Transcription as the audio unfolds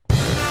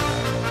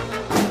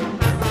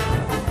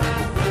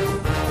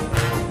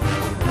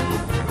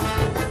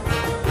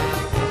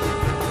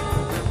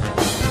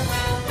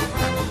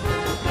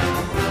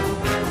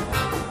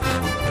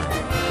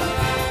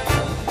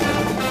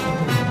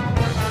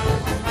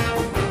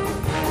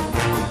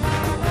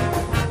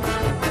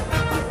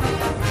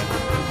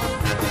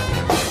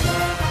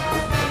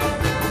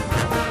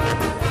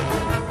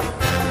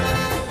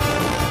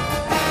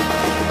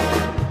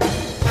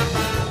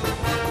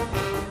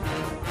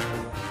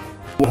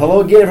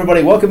hello again,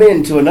 everybody. Welcome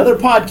in to another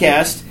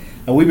podcast,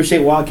 a Weber State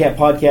Wildcat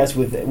podcast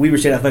with Weber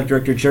State Athletic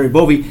Director Jerry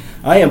Bovee.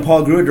 I am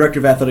Paul Gruer, Director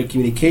of Athletic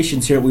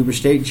Communications here at Weber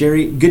State.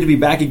 Jerry, good to be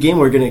back again.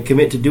 We're going to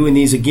commit to doing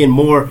these again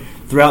more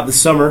throughout the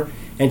summer.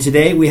 And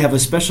today we have a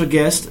special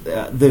guest,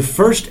 the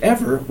first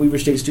ever Weber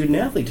State student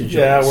athlete to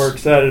join us. Yeah, we're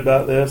excited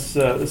about this.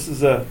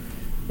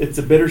 It's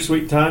a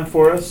bittersweet time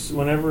for us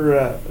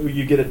whenever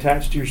you get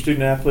attached to your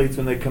student athletes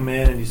when they come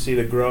in and you see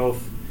the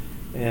growth.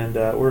 And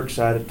we're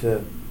excited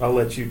to. I'll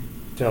let you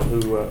tell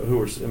who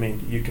we're. I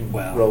mean, you can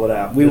roll it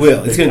out. We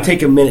will. It's going to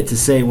take a minute to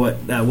say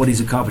what he's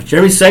accomplished.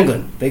 Jeremy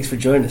Senglin, thanks for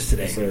joining us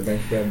today. Yes, sir.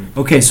 Thanks for having me.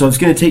 Okay, so it's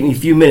going to take me a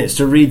few minutes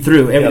to read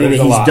through everything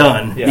that he's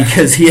done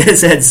because he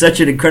has had such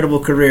an incredible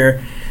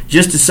career.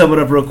 Just to sum it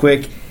up real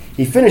quick,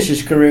 he finished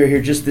his career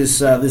here just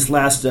this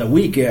last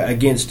week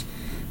against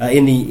for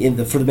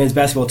the men's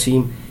basketball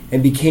team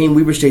and became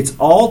Weber State's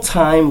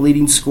all-time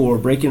leading scorer,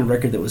 breaking a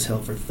record that was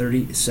held for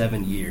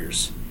 37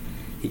 years.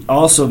 He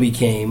also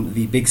became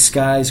the Big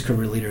Sky's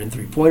career leader in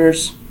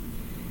three-pointers.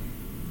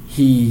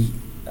 He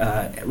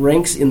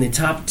ranks in the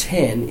top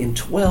 10 in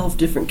 12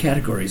 different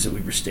categories at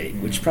Weber State,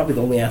 which is probably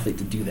the only athlete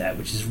to do that,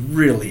 which is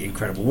really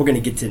incredible. We're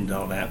going to get into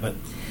all that, but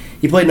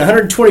he played in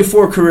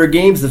 124 career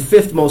games, the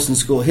fifth most in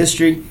school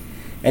history,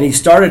 and he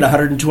started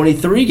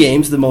 123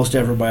 games, the most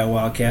ever by a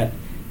Wildcat.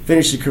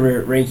 Finished his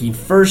career ranking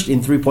first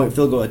in three-point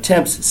field goal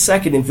attempts,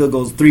 second in field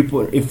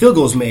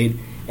goals made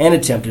and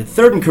attempted,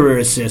 third in career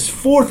assists,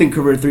 fourth in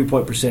career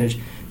three-point percentage,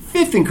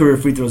 fifth in career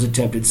free throws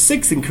attempted,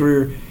 sixth in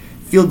career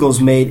field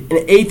goals made, and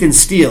eighth in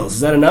steals. Is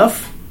that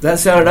enough? Does that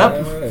sound up?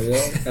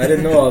 I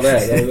didn't know all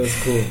that. That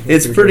was cool.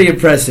 It's pretty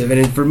impressive.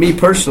 And for me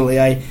personally,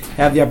 I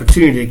have the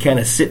opportunity to kind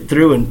of sit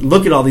through and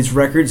look at all these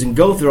records and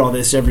go through all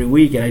this every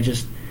week. And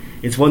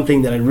it's one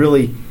thing that I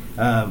really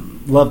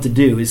love to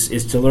do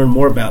is to learn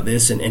more about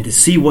this and to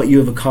see what you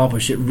have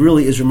accomplished. It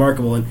really is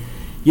remarkable. And,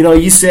 you know,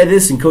 you said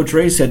this, and Coach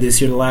Ray said this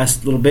here the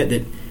last little bit,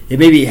 that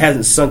it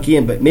hasn't sunk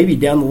in, but maybe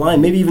down the line,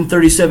 maybe even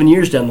 37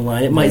 years down the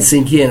line, it might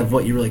sink in of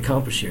what you really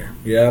accomplished here.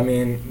 Yeah, I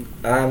mean,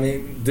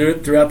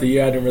 throughout the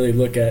year, I didn't really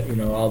look at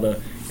all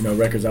the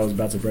records I was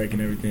about to break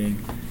and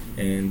everything,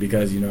 and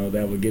because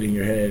that would get in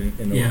your head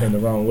in the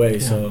wrong way. Yeah.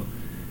 So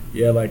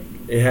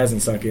it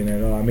hasn't sunk in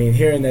at all. I mean,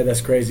 hearing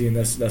that's crazy, and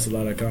that's a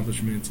lot of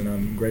accomplishments, and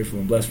I'm grateful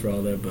and blessed for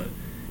all that, but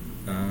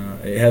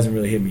it hasn't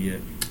really hit me yet.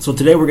 So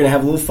today we're going to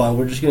have a little fun.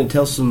 We're just going to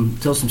tell some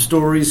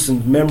stories,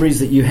 some memories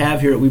that you have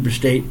here at Weber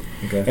State.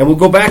 Okay. And we'll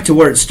go back to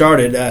where it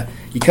started.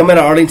 You come out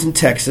of Arlington,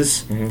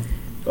 Texas.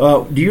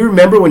 Mm-hmm. Do you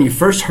remember when you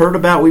first heard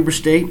about Weber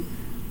State?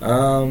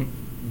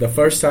 The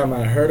first time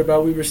I heard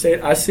about Weber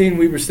State, I seen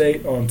Weber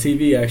State on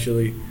TV,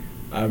 actually.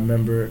 I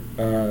remember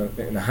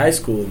in high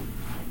school,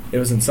 it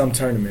was in some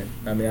tournament.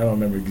 I mean, I don't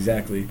remember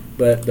exactly.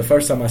 But the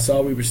first time I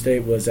saw Weber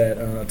State was at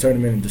a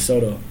tournament in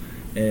DeSoto.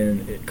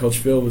 And Coach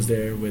Phil was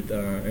there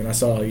and I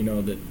saw,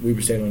 that Weber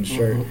Stayed on the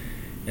shirt.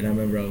 Mm-hmm. And I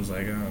remember I was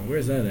like,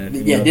 where's that at?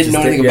 Didn't know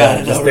anything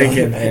about it. Just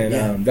thinking.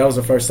 And that was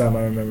the first time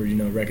I remember,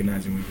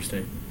 recognizing Weber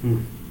State.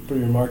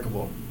 Pretty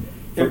remarkable.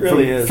 It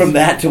really is. From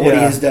that to what he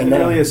has done now. It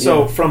really is.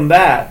 So from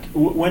that,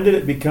 when did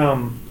it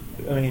become,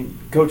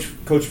 Coach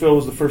Phil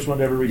was the first one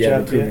to ever reach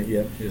out to you?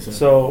 Yeah. Yes, sir.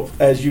 So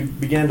as you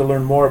began to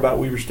learn more about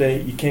Weber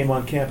State, you came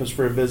on campus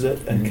for a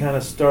visit and kind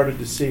of started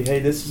to see, hey,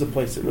 this is a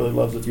place that really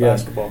loves its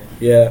basketball.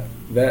 Yeah.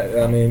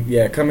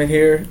 Coming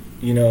here,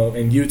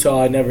 in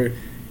Utah,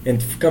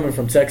 and coming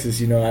from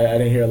Texas, I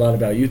didn't hear a lot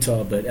about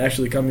Utah, but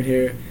actually coming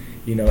here,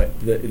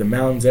 the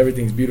mountains,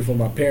 everything's beautiful.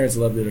 My parents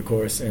loved it, of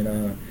course,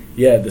 and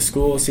the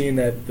school, seeing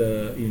that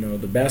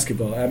the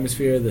basketball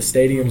atmosphere, the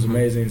stadium's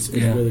amazing, it's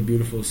really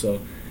beautiful. So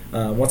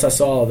once I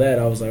saw all that,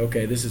 I was like,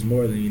 okay, this is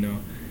more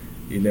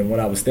than what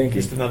I was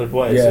thinking. Just another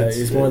place. Yeah,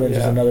 it's more than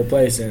just another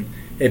place, and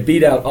it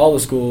beat out all the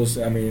schools.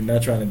 I mean,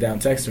 not trying to down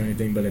Texas or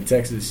anything, but in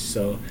Texas.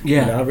 So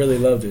I really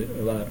loved it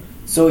a lot.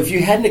 So if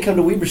you hadn't come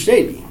to Weber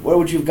State, where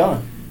would you have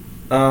gone?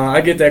 I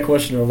get that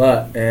question a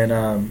lot,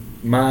 and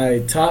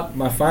my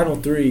final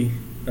three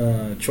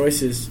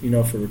choices,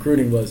 for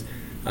recruiting was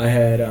I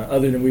had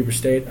other than Weber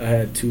State, I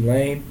had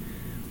Tulane,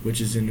 which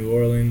is in New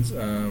Orleans,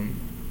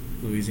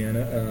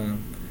 Louisiana.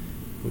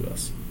 Who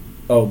else?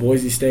 Oh,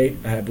 Boise State.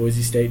 I had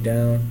Boise State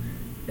down.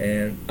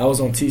 And I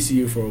was on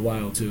TCU for a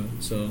while, too.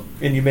 So.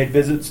 And you made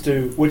visits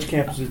to which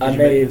campuses did I you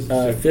made make visits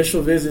to?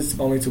 Official visits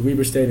only to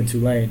Weber State and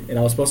Tulane, and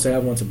I was supposed to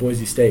have one to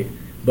Boise State,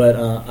 but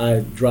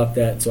I dropped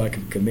that so I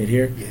could commit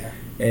here. Yeah.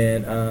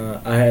 And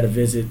I had a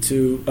visit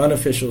to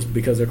unofficials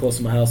because they're close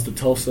to my house, to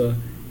Tulsa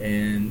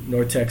and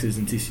North Texas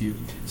and TCU.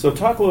 So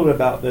talk a little bit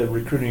about the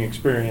recruiting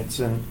experience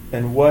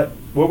and what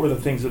were the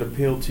things that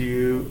appealed to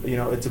you.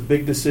 It's a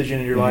big decision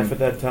in your life at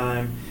that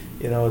time.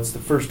 It's the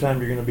first time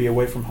you're going to be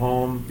away from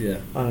home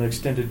on an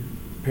extended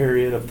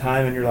period of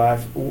time in your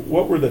life.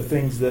 What were the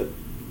things that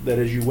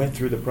as you went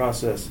through the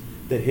process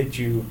that hit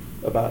you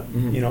about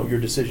your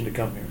decision to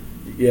come here?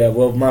 Yeah,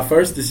 well, my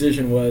first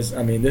decision was,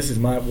 this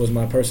was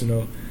my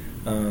personal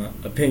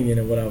opinion,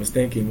 and what I was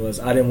thinking was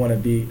I didn't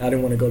want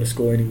to go to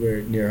school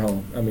anywhere near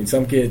home.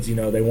 Some kids,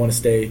 they want to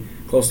stay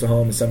close to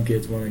home, and some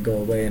kids want to go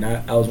away, and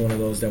I was one of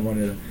those that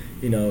wanted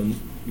to,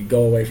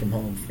 go away from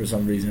home for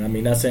some reason. I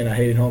mean, not saying I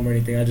hated home or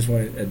anything. I just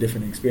wanted a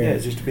different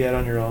experience. Yeah, just to be out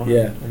on your own.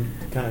 Yeah,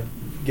 and kind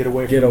of get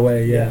away.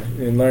 Yeah,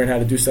 and learn how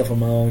to do stuff on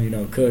my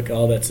own. Cook,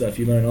 all that stuff.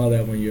 You learn all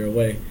that when you're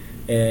away.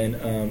 And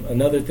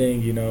another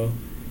thing,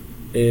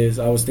 is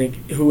I was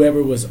thinking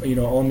whoever was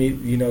on me.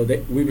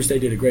 Weber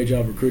State did a great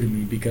job recruiting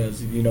me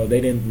because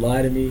they didn't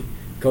lie to me.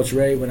 Coach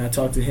Ray, when I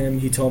talked to him,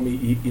 he told me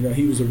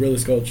he was the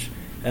realest coach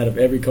out of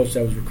every coach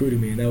that was recruiting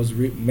me, and that was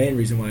the main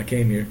reason why I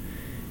came here.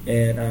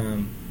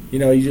 And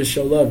you just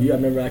show love. I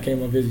remember I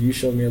came on visit. You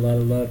showed me a lot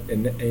of love,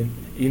 and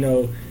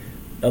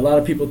a lot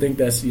of people think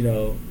that's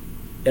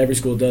every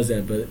school does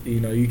that, but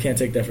you can't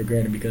take that for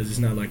granted because it's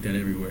not like that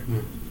everywhere.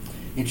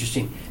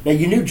 Interesting. Now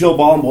you knew Joe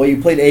Ballenboy.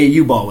 You played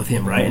AAU ball with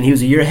him, right? And he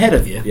was a year ahead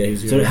of you. Yeah, he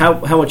was. So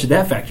how much did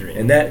that factor in?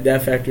 And that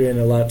factored in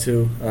a lot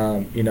too.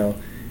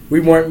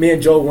 Me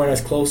and Joe weren't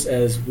as close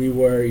as we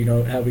were,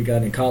 how we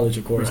got in college,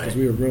 of course, because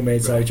we were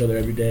roommates, saw each other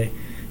every day,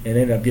 and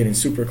ended up getting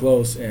super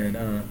close.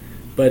 And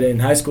but in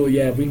high school,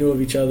 we knew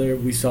of each other.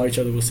 We saw each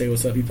other. We'll say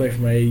what's up. He played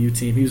for my AAU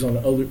team. He was on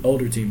the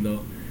older team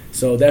though,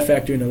 so that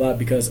factored in a lot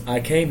because I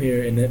came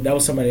here and that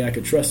was somebody I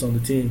could trust on the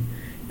team.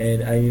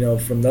 And I,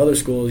 from the other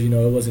schools, it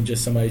wasn't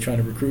just somebody trying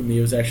to recruit me.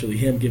 It was actually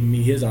him giving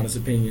me his honest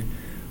opinion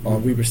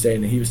on Weber State,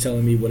 and he was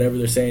telling me whatever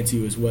they're saying to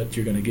you is what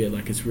you're going to get,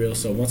 like it's real.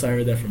 So once I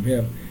heard that from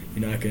him,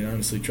 I can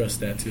honestly trust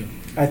that too.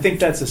 I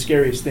think that's the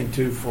scariest thing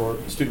too for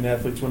student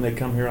athletes when they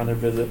come here on their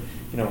visit.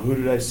 Who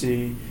did I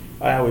see?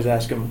 I always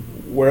ask them,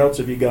 where else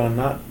have you gone?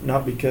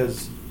 Not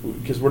because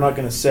we're not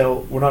going to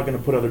sell, we're not going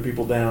to put other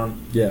people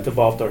down to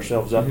vault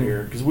ourselves up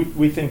here because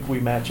we think we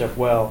match up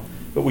well.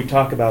 But we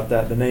talk about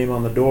that. The name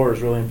on the door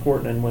is really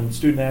important. And when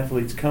student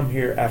athletes come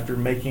here after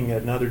making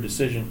another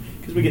decision,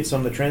 because we get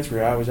some that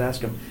transfer, I always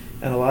ask them,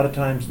 and a lot of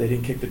times they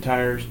didn't kick the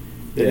tires,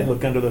 they didn't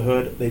look under the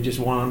hood, they just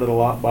went onto the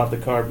lot, bought the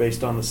car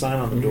based on the sign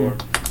on the door.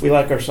 We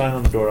like our sign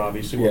on the door,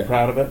 obviously. We're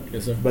proud of it.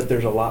 Yes, sir. But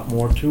there's a lot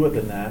more to it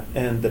than that.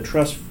 And the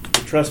trust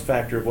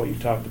factor of what you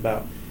talked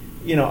about,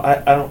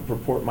 I don't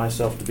purport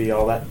myself to be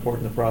all that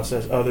important in the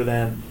process other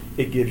than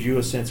it gives you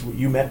a sense.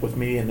 You met with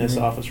me in this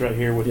office right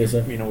here with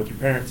your, with your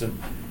parents,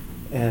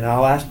 and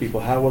I'll ask people,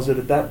 how was it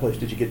at that place?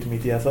 Did you get to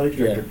meet the athletic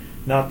director?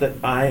 Not that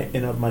I,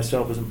 in of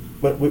myself,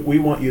 but we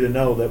want you to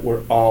know that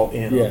we're all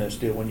in on this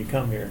deal when you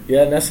come here.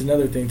 Yeah, and that's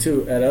another thing,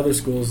 too. At other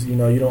schools, you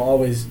don't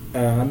always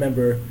I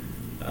remember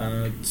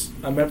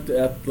the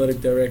athletic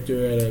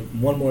director at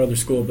one more other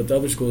school, but the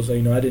other schools, I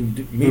didn't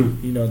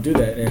do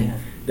that. And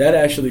that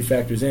actually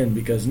factors in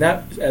because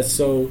not as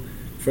so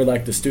for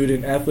like the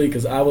student athlete,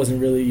 because I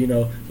wasn't really,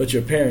 but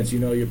your parents,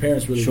 your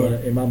parents really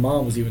want to, and my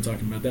mom was even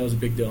talking about that was a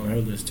big deal on her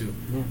list too.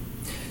 Yeah.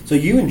 So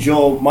you and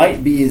Joel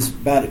might be as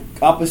about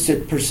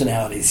opposite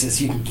personalities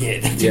as you can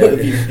get.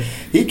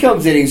 He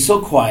comes in, he's so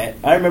quiet.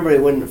 I remember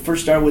when I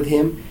first started with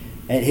him,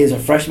 and he was a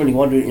freshman, he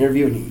wanted to do an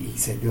interview, and he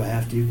said, do I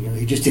have to?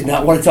 He just did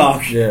not want to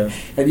talk. Yeah.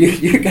 And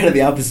you're kind of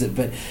the opposite.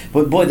 But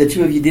boy, the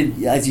two of you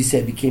did, as you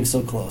said, became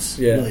so close.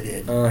 Yeah.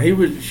 You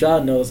really did.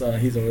 Shad knows,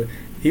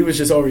 he was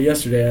just over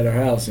yesterday at our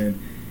house, and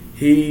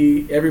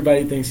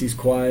everybody thinks he's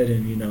quiet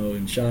and,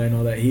 and shy and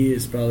all that. He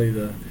is probably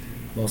the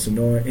most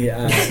annoying.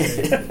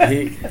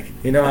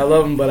 I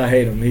love him, but I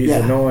hate him. He's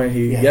annoying.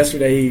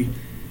 Yesterday,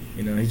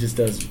 he just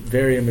does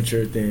very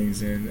immature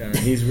things, and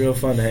he's real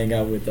fun to hang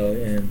out with, though.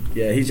 And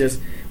he just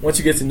once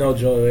you get to know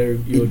Joel,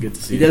 you'll get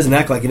to see. He doesn't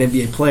act like an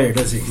NBA player,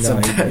 does he? No,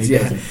 sometimes, he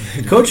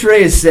doesn't. Coach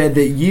Ray has said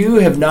that you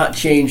have not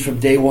changed from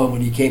day one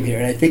when you came here,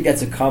 and I think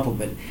that's a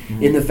compliment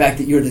in the fact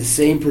that you're the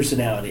same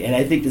personality. And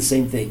I think the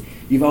same thing.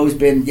 You've always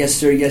been yes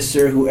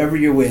sir, whoever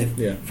you're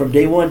with, from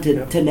day one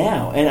to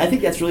now, and I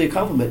think that's really a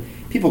compliment.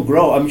 People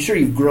grow. I'm sure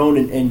you've grown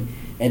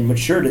and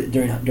matured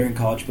during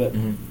college, but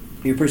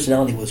your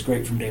personality was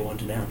great from day one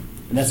to now,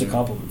 and that's a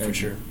compliment for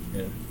sure.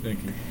 Yeah,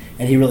 thank you.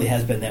 And he really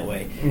has been that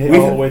way.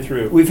 All the way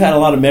through. We've had a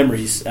lot of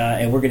memories,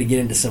 and we're going to get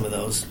into some of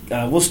those.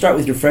 We'll start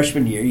with your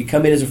freshman year. You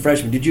come in as a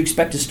freshman. Did you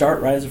expect to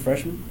start right as a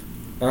freshman?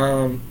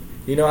 I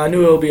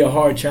knew it would be a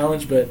hard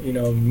challenge, but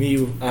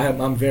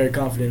I'm very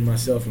confident in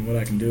myself and what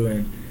I can do,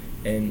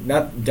 and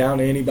not down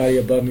to anybody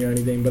above me or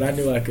anything, but I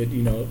knew I could,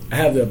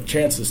 have the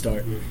chance to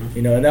start,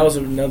 and that was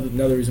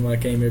another reason why I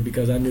came here,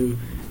 because I knew,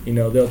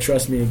 they'll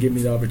trust me and give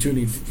me the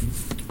opportunity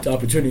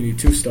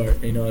to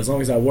start. As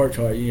long as I worked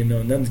hard,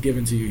 nothing's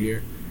given to you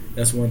here.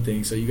 That's one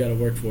thing, so you got to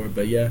work for it.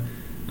 But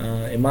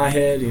in my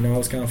head, I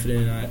was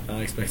confident and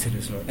I expected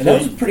to start. And that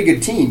was a pretty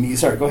good team.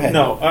 Sorry, go ahead.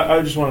 No,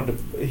 I just wanted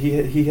to.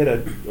 He hit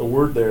a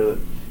word there, that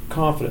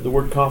confident. The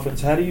word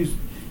confidence. How do you?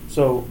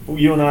 So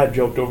you and I have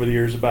joked over the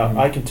years about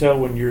I can tell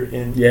when you're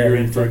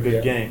in for a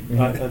good game.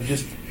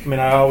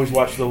 I always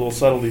watch the little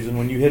subtleties, and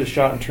when you hit a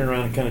shot and turn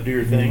around and kind of do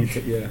your thing,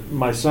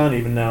 my son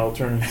even now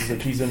turns and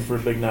says he's in for a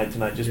big night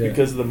tonight just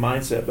because of the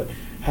mindset. But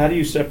how do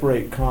you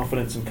separate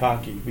confidence and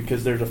cocky?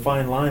 Because there's a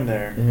fine line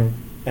there,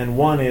 and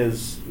one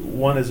is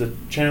a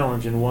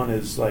challenge, and one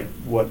is like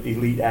what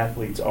elite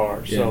athletes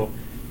are. Yeah. So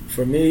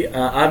for me,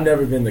 I've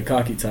never been the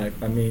cocky type.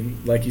 I mean,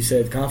 like you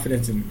said,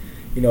 confidence and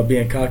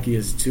being cocky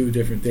is two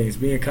different things.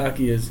 Being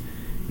cocky is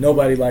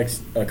nobody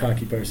likes a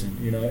cocky person.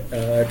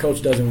 A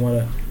coach doesn't want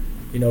to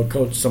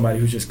coach somebody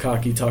who's just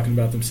cocky, talking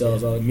about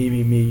themselves, all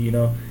me.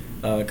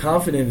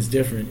 Confident is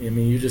different. I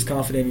mean, you're just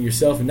confident in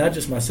yourself, and not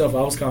just myself.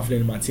 I was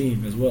confident in my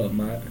team as well.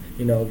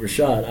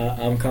 Rashad,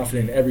 I'm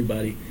confident in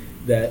everybody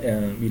that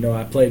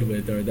I played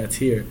with or that's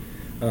here.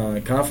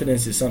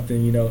 Confidence is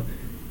something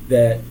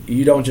that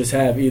you don't just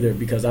have either,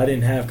 because I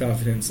didn't have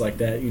confidence like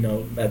that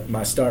at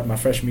my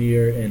freshman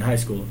year in high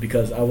school,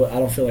 because I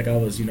don't feel like I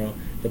was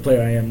the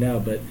player I am now.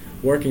 But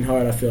working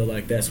hard, I feel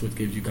like that's what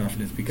gives you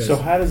confidence. Because so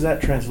how does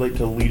that translate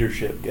to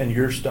leadership and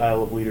your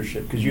style of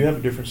leadership? Because you have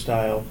a different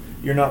style.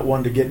 You're not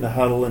one to get in the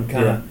huddle and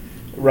kind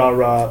of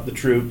rah-rah the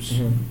troops.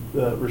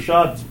 Mm-hmm.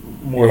 Rashad's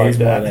more like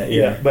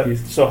that. But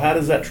so how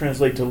does that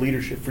translate to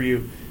leadership for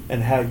you,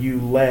 and how you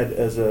led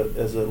as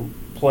a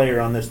player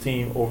on this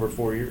team over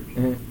 4 years?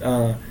 Mm-hmm.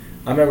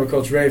 I remember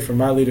Coach Ray, for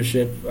my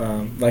leadership,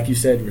 like you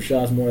said,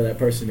 Rashad's more that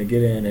person to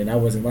get in, and I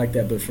wasn't like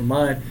that. But for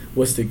mine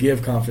was to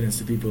give confidence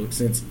to people,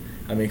 since,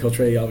 Coach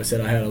Ray always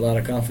said I had a lot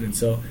of confidence.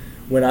 So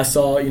when I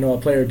saw, a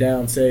player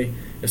down, say,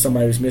 if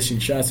somebody was missing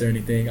shots or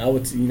anything, I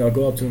would,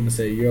 go up to him and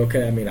say, "You're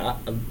okay." I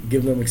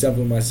give them an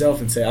example of myself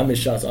and say, I miss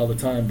shots all the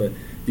time, but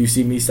do you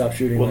see me stop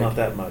shooting? Well, not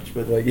that much,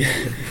 but not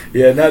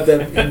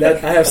that.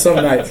 I have some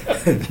nights,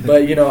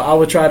 but I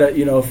would try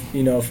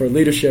to, for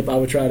leadership, I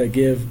would try to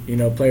give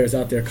players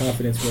out there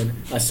confidence when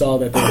I saw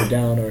that they were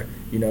down, or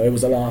it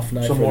was an off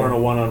night. So more in a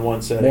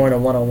one-on-one setting. More in a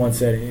one-on-one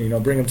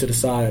setting. Bring them to the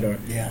side, or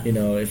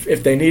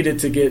if they needed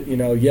to get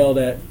yelled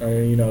at,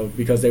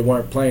 because they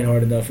weren't playing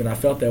hard enough, and I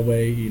felt that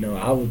way,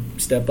 I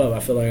would step up. I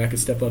feel like I could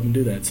step up and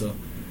do that.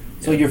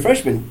 So your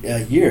freshman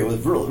year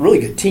was a really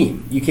good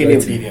team. You came in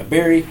with Davion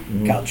Berry,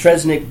 Kyle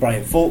Tresnick,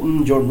 Brian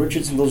Fulton, Jordan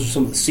Richardson. Those are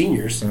some of the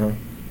seniors.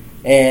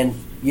 And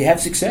you have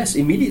success,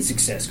 immediate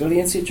success. Go to the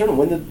NCAA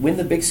tournament, win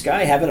the Big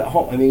Sky, have it at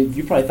home.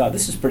 You probably thought,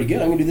 this is pretty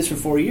good. I'm going to do this for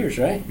 4 years,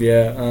 right?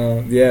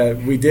 Yeah,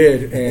 we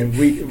did. And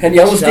and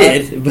you almost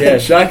did. Yeah,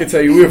 Sean can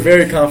tell you, we were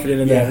very confident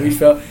in that. We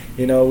felt,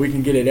 we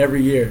can get it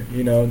every year.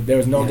 There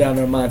was no doubt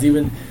in our minds.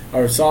 Even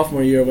our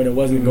sophomore year, when it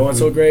wasn't going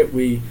so great,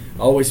 we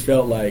always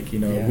felt like, we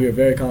were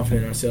very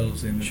confident in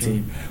ourselves and the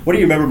team. What do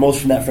you remember most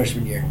from that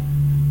freshman year?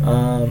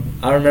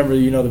 I remember,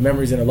 the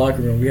memories in the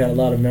locker room. We had a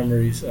lot of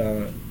memories.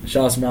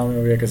 Shaw's smiling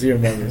over here because he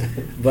remembers.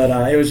 But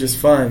it was just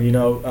fun.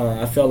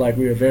 I felt like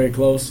we were very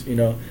close.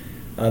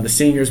 The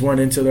seniors weren't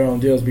into their own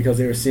deals because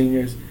they were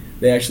seniors.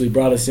 They actually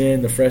brought us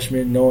in, the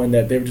freshmen, knowing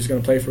that they were just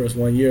going to play for us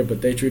 1 year,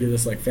 but they treated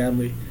us like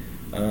family.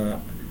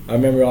 I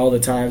remember all the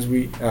times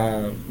we,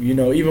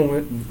 even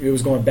when it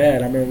was going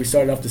bad, I remember we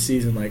started off the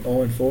season like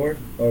 0-4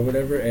 or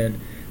whatever, and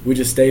we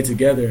just stayed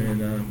together,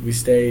 and we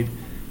stayed.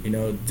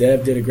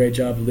 Deb did a great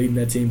job of leading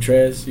that team.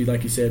 Trez,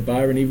 like you said,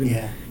 Byron,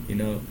 even,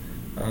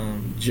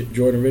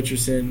 Jordan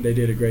Richardson, they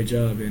did a great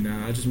job, and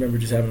I just remember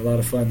just having a lot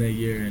of fun that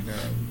year.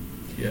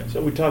 And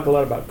So we talk a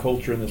lot about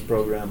culture in this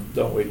program,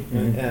 don't we?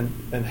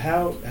 Mm-hmm. And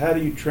how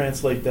do you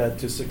translate that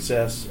to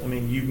success?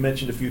 You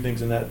mentioned a few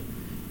things in that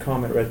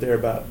comment right there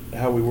about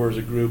how we were as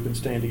a group and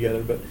staying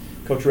together, but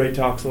Coach Ray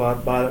talks a lot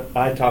about it.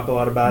 I talk a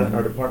lot about it in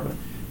our department.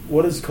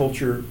 What does the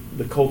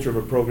culture of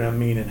a program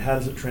mean, and how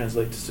does it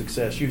translate to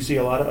success? You see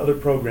a lot of other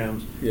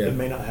programs that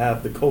may not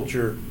have the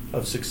culture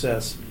of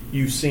success.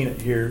 You've seen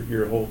it here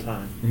your whole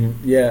time.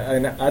 Mm-hmm. Yeah,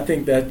 and I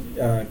think that,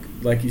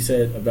 like you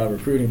said about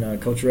recruiting,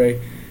 Coach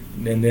Ray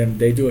and them,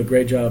 they do a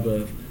great job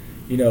of,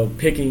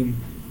 picking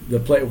the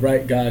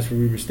right guys for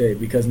Weber State,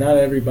 because not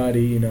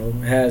everybody,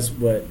 has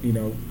what,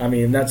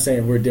 I'm not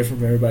saying we're different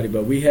from everybody,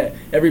 but we have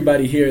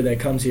everybody here that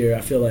comes here. I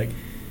feel like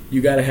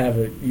you got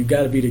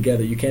to be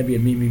together. You can't be a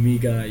me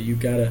guy. You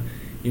got to,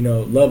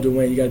 love to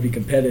win. You got to be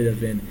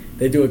competitive, and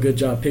they do a good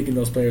job picking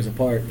those players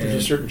apart. There's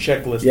a certain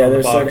checklist. Yeah,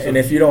 there's certain, and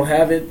if you don't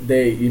have it,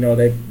 they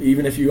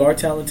even if you are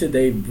talented,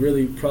 they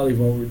really probably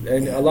won't.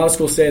 And a lot of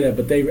schools say that,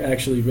 but they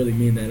actually really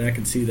mean that. And I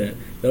can see that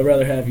they'll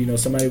rather have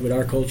somebody with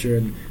our culture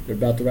and they're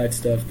about the right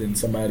stuff than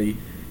somebody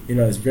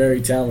that's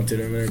very talented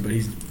or whatever, but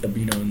he's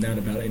not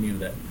about any of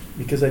that.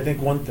 Because I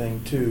think one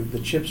thing too, the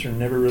chips are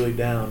never really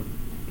down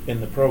in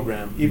the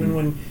program, even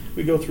when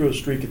we go through a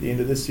streak at the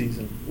end of this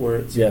season where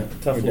it's a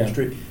tough little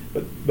streak.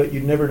 But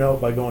you never know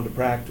it by going to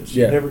practice.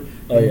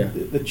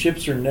 The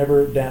chips are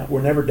never down.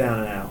 We're never down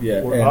and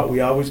out. We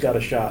always got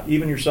a shot.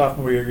 Even your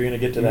sophomore year, you're going to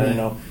get to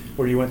that.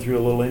 Where you went through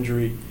a little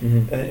injury,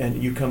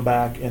 and you come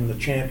back in the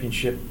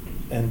championship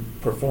and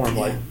perform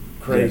like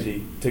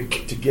crazy to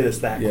get us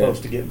that close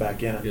to get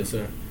back in it. Yes,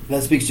 sir. And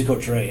that speaks to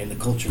Coach Ray and the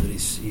culture that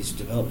he's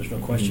developed. There's no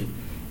question.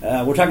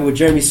 We're talking with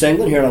Jeremy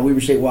Senglin here on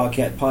Weber State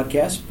Wildcat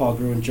Podcast. Paul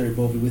Grew and Jerry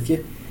Bovey with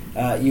you.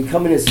 You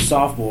come in as a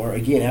sophomore,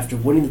 again, after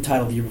winning the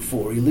title the year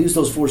before. You lose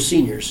those 4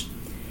 seniors,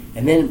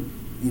 and then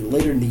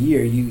later in the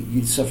year,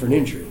 you suffer an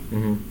injury.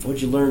 What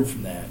did you learn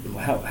from that?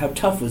 How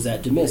tough was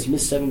that to miss? You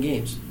missed 7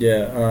 games.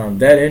 Yeah,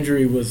 that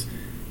injury was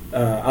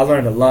I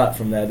learned a lot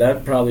from that.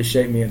 That probably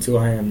shaped me into who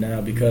I am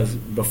now, because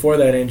before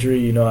that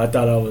injury, I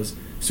thought I was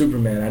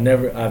Superman.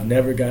 I've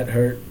never got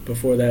hurt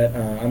before that.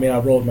 I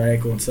rolled my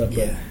ankle and stuff,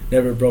 but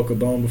never broke a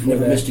bone before that.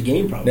 Never missed a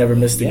game, probably. Never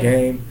missed a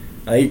game.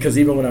 Because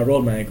even when I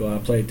rolled my ankle, I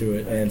played through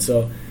it. And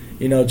so,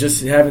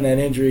 just having that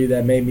injury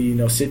that made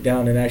me, sit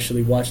down and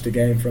actually watch the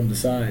game from the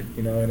side,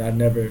 and I've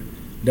never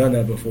done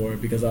that before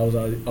because I was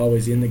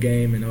always in the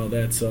game and all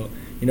that. So,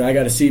 I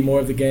got to see more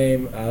of the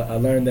game. I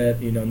learned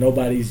that,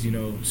 nobody's,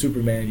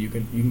 Superman. You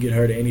can get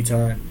hurt at any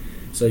time.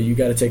 So you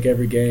got to take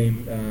every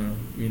game,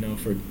 you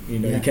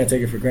can't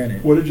take it for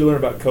granted. What did you learn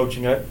about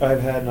coaching?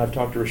 I've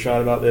talked to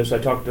Rashad about this. I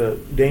talked to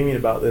Damien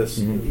about this.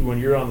 Mm-hmm. When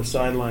you're on the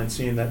sideline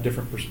seeing that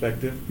different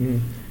perspective,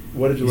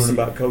 what did you learn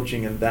about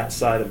coaching and that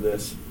side of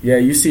this? Yeah,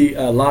 you see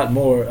a lot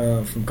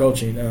more from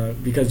coaching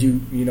because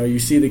you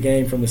see the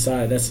game from the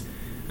side.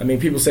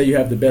 People say you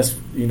have the best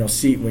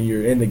seat when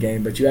you're in the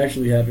game, but you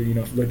actually have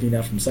it looking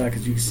out from the side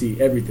because you can see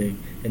everything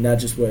and not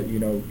just what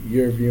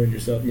you're viewing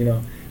yourself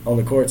on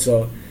the court.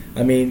 So.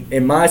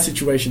 In my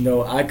situation,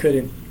 though, I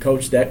couldn't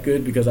coach that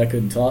good because I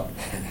couldn't talk.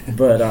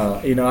 But,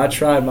 I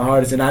tried my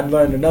hardest. And I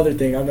learned another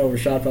thing. I know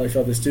Rashad probably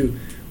felt this, too.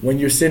 When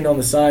you're sitting on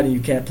the side and you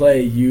can't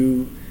play,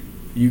 you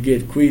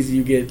get queasy.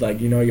 You get,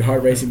 your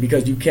heart racing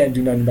because you can't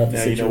do nothing about the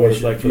situation. You know what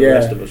it's like for the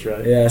rest of us,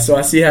 right? Yeah, so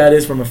I see how it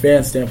is from a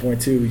fan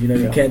standpoint, too.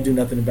 You can't do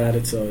nothing about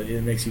it, so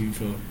it makes you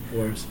feel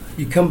worse.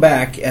 You come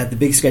back at the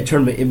Big Sky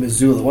Tournament in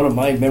Missoula, one of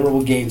my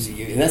memorable games of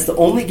you. And that's the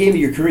only game of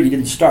your career you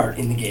didn't start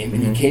in the game.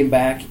 And you came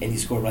back and you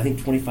scored, I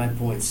think, 25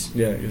 points.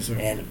 Yeah, yes, sir.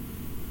 And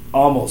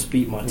almost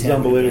beat Montana. It was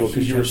unbelievable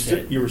because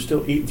you were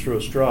still eating through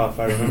a straw, if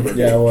I remember.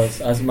 Yeah, I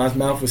was. My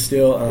mouth was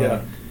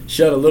still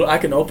shut a little. I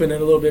can open it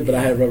a little bit, but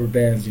I had rubber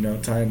bands,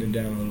 tying it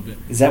down a little bit.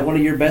 Is that one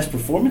of your best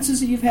performances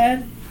that you've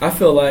had? I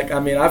feel like,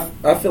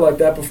 I feel like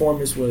that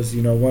performance was,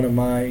 one of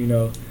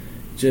my,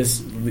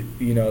 just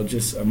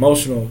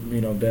emotional,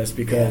 best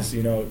because,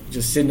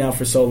 just sitting out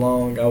for so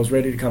long, I was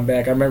ready to come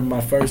back. I remember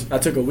I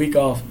took a week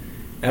off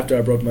after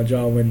I broke my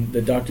jaw when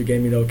the doctor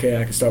gave me the okay,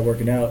 I could start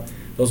working out.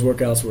 Those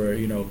workouts were,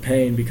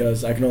 pain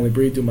because I can only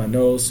breathe through my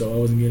nose, so I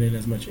wasn't getting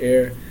as much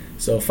air.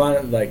 So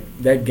finally,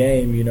 that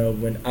game,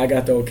 when I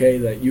got the okay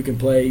that you can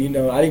play, I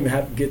didn't even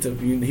have to get to.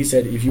 He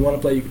said, if you want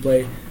to play, you can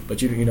play, but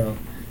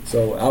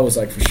So I was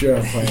like, for sure,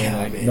 I'm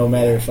playing. No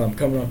matter if I'm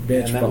coming off the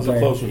bench, and that was a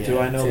close one too.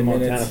 I know the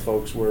Montana minutes.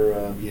 Folks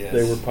were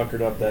they were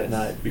puckered up that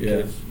night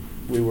because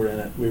we were in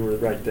it. We were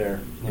right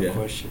there. No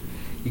question.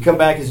 You come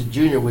back as a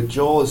junior with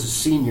Joel as a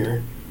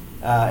senior,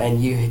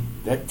 and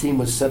that team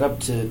was set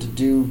up to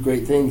do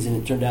great things, and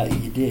it turned out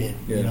that you did.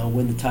 Yeah.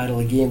 Win the title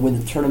again, win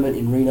the tournament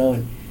in Reno,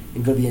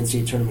 and go to the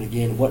NCAA tournament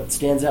again. What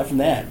stands out from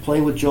that,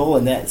 playing with Joel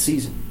in that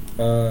season?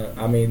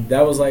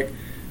 That was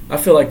I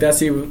feel like that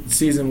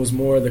season was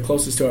more the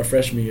closest to our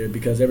freshman year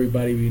because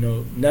everybody,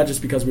 not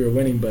just because we were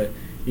winning, but,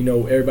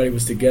 everybody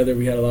was together.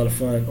 We had a lot of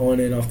fun on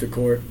and off the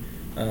court.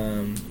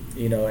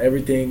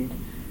 Everything.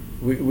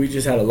 We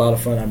just had a lot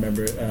of fun, I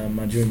remember,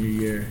 my junior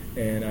year.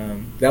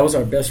 And that was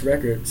our best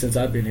record since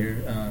I've been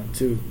here,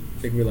 too.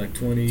 I think we were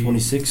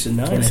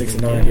 26-9.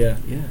 26-9,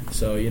 yeah.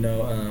 So,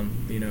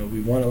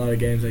 we won a lot of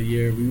games that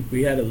year.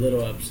 We had a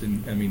little ups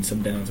and,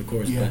 some downs, of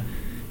course. Yeah.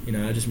 But,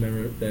 I just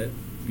remember that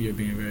year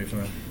being very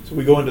fun. So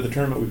we go into the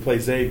tournament. We play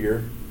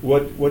Xavier.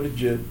 What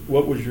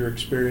was your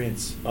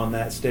experience on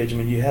that stage?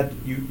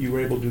 You were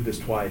able to do this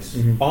twice,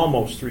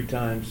 almost 3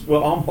 times.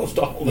 Well, almost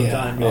all the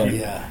time.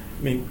 Yeah.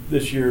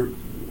 This year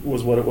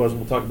was what it was.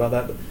 And we'll talk about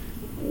that. But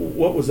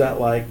what was that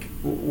like?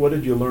 What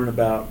did you learn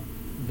about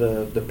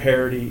the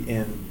parity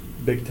in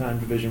big time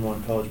Division I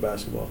college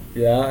basketball?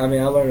 Yeah, I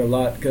learned a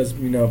lot because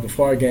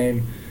before our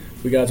game,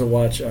 we got to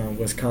watch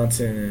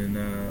Wisconsin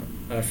and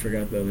I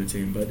forgot the other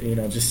team, but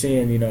just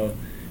seeing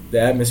the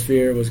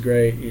atmosphere was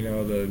great.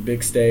 The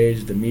big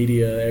stage, the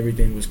media,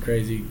 everything was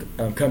crazy.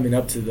 Coming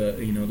up to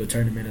the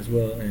tournament as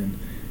well, and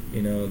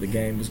the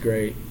game was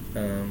great.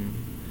 I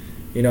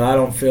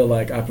don't feel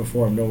like I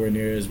performed nowhere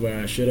near as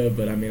where I should have,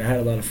 but I had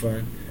a lot of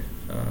fun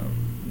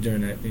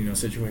during that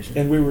situation.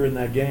 And we were in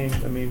that game.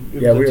 It was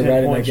we a were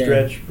 10-point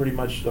stretch pretty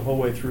much the whole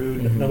way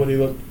through. Mm-hmm. Nobody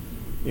looked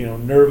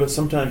nervous.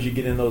 Sometimes you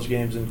get in those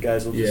games and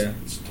guys will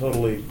just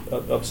totally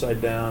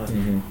upside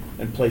down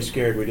and play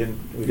scared. We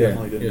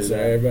definitely didn't do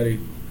that.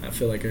 I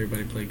feel like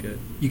everybody played good.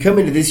 You come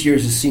into this year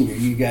as a senior.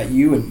 You got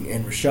you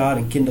and Rashad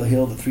and Kendall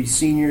Hill, the 3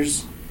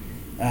 seniors.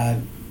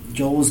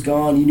 Joel was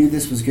gone. You knew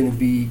this was going to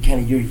be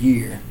kind of your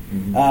year.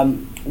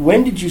 Mm-hmm.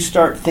 When did you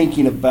start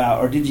thinking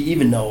about, or did you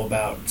even know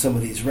about some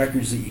of these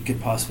records that you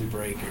could possibly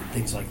break or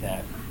things like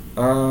that?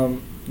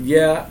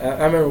 Yeah,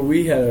 I remember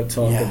we had a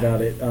talk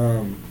about it,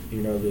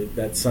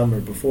 that summer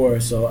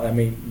before. So,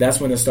 that's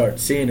when I started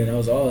seeing it. I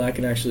was, I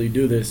can actually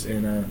do this.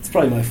 And it's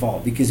probably my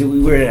fault because we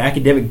were at an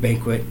academic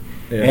banquet.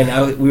 Yeah.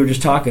 And we were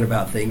just talking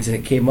about things, and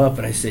it came up,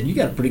 and I said, "You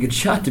got a pretty good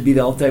shot to be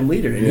the all-time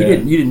leader." And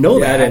you didn't know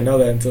that. I didn't know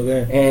that until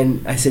then.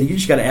 And I said, "You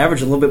just got to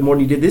average a little bit more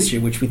than you did this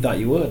year," which we thought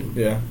you would.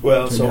 Yeah.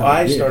 Well, so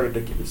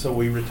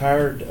we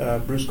retired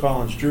Bruce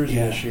Collins' jersey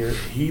this year.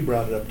 He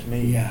brought it up to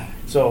me. Yeah.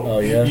 So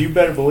you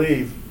better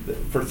believe that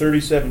for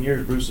 37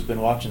 years, Bruce has been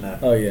watching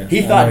that. Oh yeah.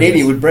 He thought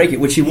Damien would break it,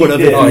 which he would have.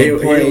 He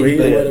would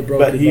have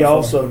broken it. But he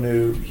also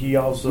knew. He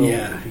was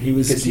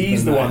because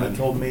he's the one that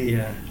told me.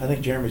 Yeah. I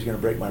think Jeremy's going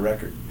to break my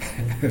record.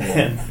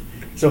 And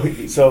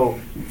So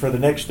for the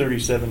next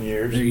 37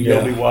 years,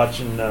 you'll be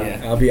watching.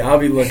 I'll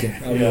be looking.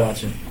 I'll be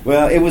watching.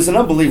 Well, it was an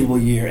unbelievable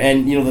year,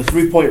 and the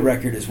 3-point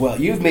record as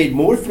well. You've made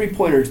more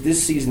 3-pointers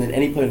this season than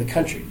any player in the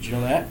country. Did you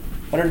know that?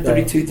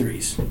 132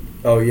 threes.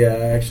 Oh yeah,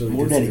 I actually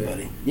more than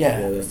anybody.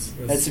 Yeah,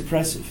 that's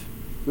impressive.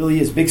 Really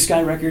is. Big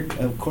Sky record,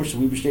 of course, the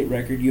Weber State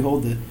record. You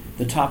hold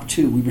the top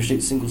 2 Weber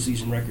State single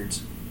season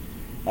records.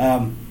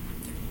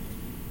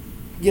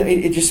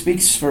 It just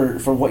speaks for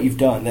what you've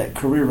done. That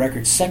career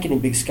record, second in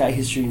Big Sky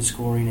history in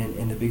scoring,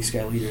 and the Big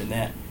Sky leader in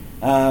that.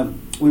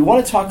 We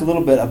want to talk a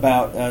little bit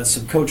about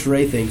some Coach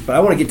Ray things, but I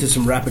want to get to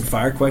some rapid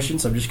fire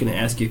questions. I'm just going to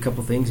ask you a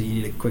couple things, and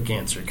you need a quick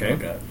answer.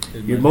 Okay.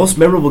 Your most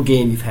memorable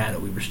game you've had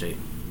at Weber State?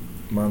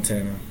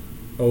 Montana.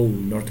 Oh,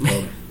 North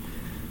Dakota.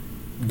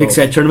 Big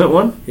Sky tournament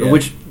one? Yeah. Or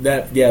which?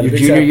 The Big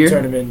Sky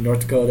tournament, North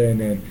Dakota, and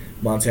then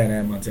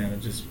Montana,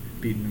 just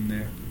beating them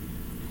there.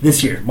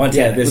 This year,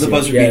 Montana. Yeah, this with the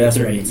buzzer year. beating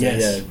 30.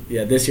 Yes.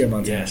 Yeah, this year,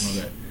 Montana.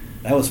 Yes.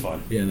 That was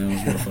fun. Yeah, that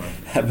was real fun.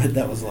 I bet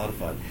that was a lot of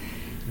fun.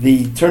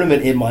 The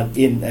tournament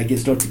in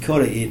against North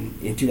Dakota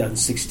in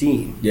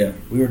 2016. Yeah,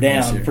 we were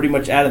down pretty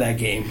much out of that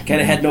game. Kind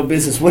of had no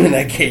business winning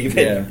that game.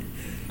 Yeah.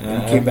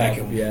 And came back.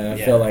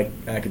 I felt like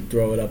I could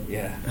throw it up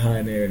high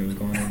in the air, and it was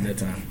going on that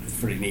time. It's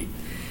pretty neat.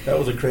 That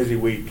was a crazy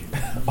week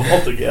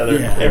altogether.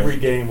 Yeah. Every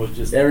game was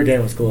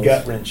close.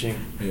 Gut wrenching.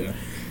 Yeah.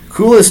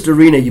 Coolest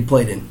arena you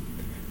played in?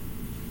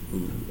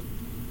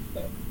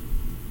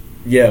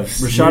 Yeah,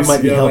 Rashad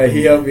might be helping.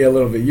 He helped me a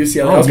little bit.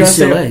 UCLA. I was going to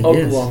say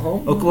Oklahoma.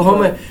 Yes.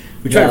 Oklahoma.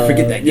 We tried to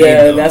forget that game.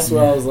 Yeah, that's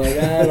why I was like,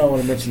 I don't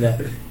want to mention that.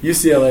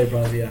 UCLA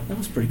probably. Yeah, that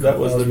was pretty cool. That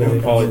was the new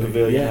Pauley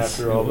Pavilion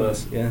after all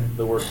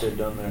the work they've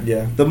done there.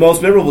 Yeah. The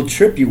most memorable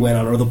trip you went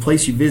on, or the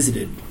place you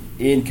visited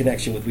in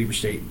connection with Weber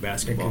State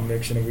basketball? In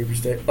connection with Weber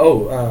State.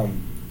 Oh,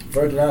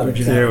 Virgin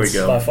Islands. There we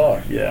go. By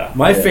far. Yeah.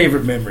 My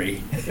favorite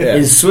memory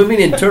is swimming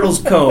in Turtles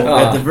Cove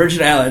at the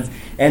Virgin Islands,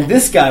 and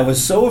this guy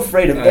was so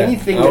afraid of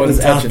anything that was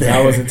out there.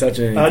 I wasn't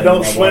touching anything. I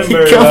don't swim He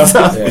very comes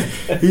well.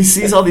 up, he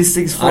sees all these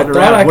things floating I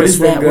thought around. I What could is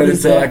swim that? good What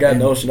is until that? I got in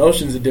the ocean.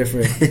 Ocean's a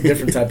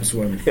different type of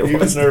swimming. He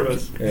was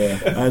nervous. Yeah.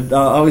 I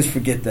always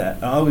forget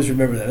that. I always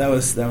remember that.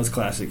 That was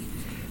classic.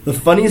 The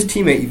funniest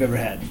teammate you've ever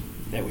had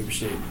at Weber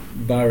State?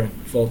 Byron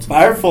Fulton.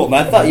 Byron Fulton.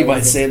 I thought you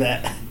might say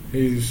that.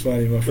 He was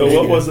funny, my friend.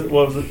 So what was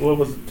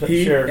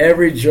it? Share.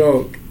 Every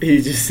joke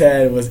he just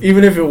said was,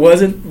 even if it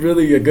wasn't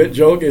really a good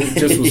joke, it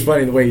just was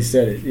funny the way he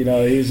said it. He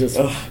was just,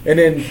 and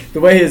then the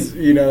way his,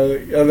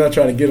 I'm not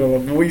trying to get on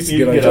him, but we used to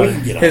get on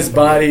him. His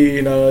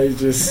body, he's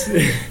just,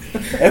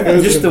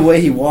 just the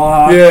way he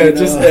walked. Yeah,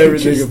 just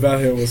everything about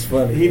him was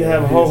funny. He'd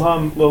have a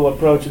ho-hum little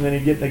approach, and then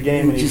he'd get in the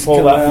game and he'd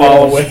pull that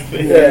ball away.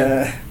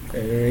 Yeah.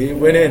 And he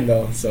went in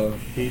though, so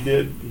he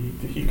did.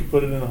 He could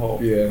put it in the hole.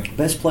 Yeah.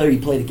 Best player you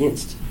played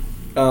against?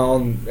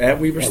 At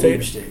Weber State.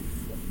 Weber State.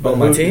 But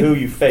my team? Who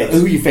you faced?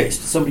 Who you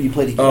faced? Somebody you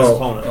played against.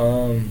 Opponent.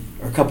 Or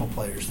a couple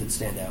players that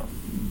stand out.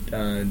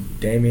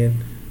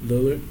 Damian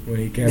Lillard when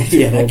he came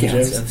to that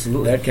counts.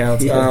 Absolutely, that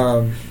counts.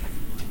 Yeah.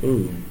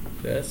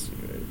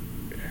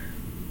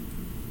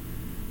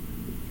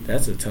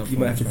 That's a tough one. You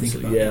might have to think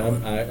about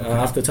that.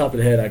 Off the top of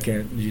the head, I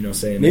can't,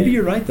 say. Maybe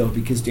you're right though,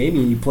 because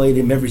Damian, you played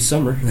him every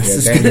summer. That's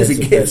as Damian's good as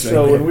it gets.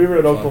 So when we were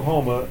at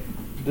Oklahoma,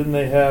 didn't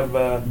they have?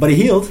 Buddy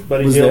Hield.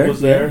 Was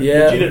there.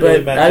 Yeah,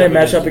 but I didn't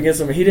match up against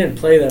him. He didn't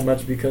play that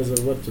much because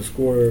of what the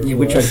score. Yeah,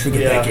 we tried to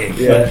forget that game.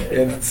 Yeah,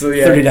 and so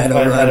 39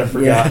 I had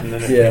forgotten.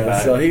 Yeah,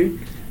 so he.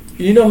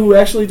 You know who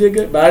actually did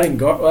good? But I didn't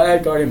guard. Well, I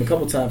had guarded him a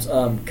couple times.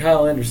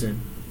 Kyle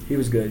Anderson, he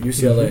was good.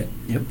 UCLA.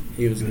 Mm-hmm. Yep,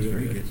 he was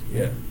very good.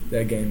 Yeah,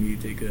 that game you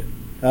did good.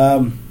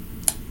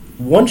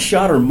 One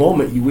shot or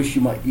moment you wish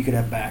you could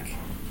have back.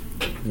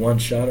 One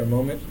shot or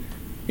moment.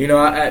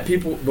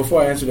 People,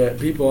 before I answer that,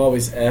 people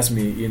always ask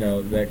me,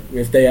 that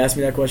if they ask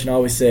me that question, I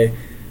always say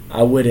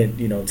I wouldn't,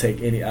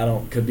 take any. I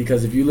don't,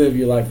 because if you live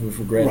your life with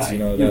regrets,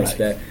 right. That's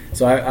that.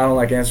 So I don't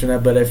like answering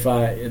that. But if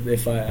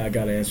I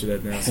gotta answer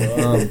that now.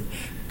 So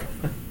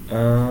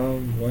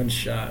one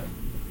shot.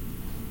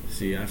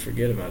 See, I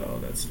forget about all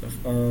that stuff.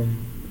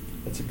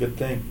 That's a good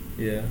thing.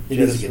 Yeah, it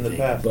is in the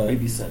past. But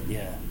maybe some,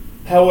 yeah.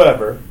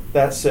 However,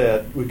 that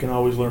said, we can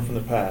always learn from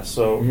the past.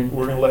 So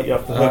we're going to let you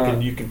off the hook,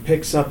 and you can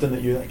pick something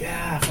that you're like,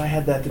 if I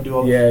had that to do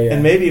all yeah.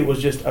 And maybe it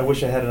was just, I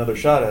wish I had another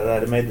shot at it.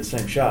 I'd have made the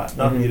same shot.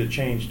 Not that you'd have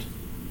changed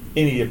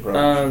any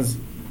approach.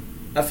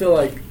 I feel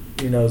like,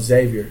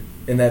 Xavier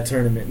in that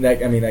tournament,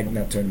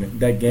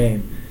 that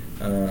game,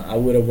 I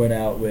would have went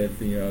out with,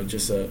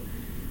 just a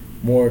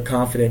more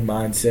confident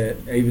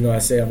mindset, even though I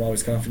say I'm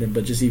always confident,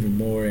 but just even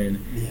more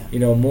in,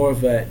 more of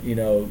that,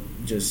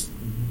 just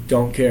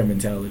don't care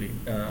mentality.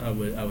 I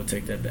would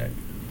take that back.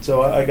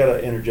 So I got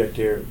to interject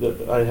here.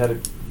 I had a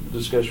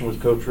discussion with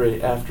Coach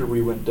Ray after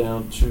we went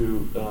down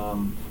to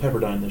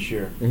Pepperdine this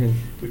year. Mm-hmm.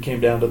 We came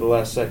down to the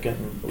last second,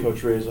 and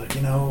Coach Ray's like,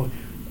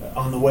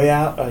 on the way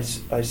out, I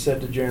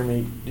said to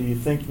Jeremy, do you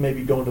think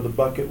maybe going to the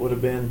bucket would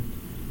have been,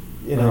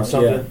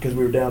 something? Because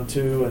we were down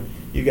 2, and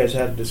you guys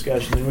had a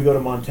discussion. Then we go to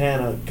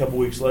Montana a couple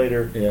weeks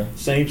later. Yeah.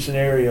 Same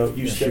scenario.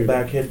 You step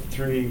back, hit the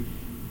 3.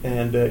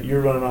 and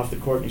you're running off the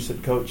court, and you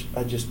said, "Coach,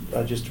 I just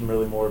am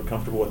really more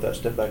comfortable with that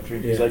step back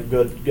three." He's like,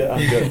 "Good,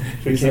 I'm good."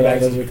 So he came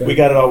back. We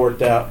got it all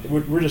worked out.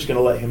 We're just going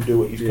to let him do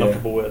what he's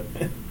comfortable with.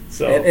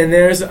 So and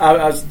there's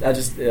I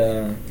just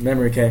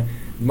memory came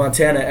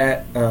Montana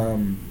at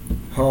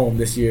home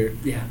this year.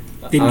 Yeah,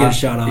 didn't get a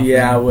shot off.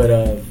 Yeah, I would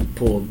have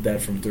pulled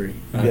that from three.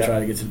 I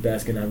tried to get to the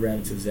basket, and I ran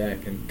into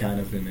Zach and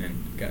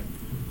then got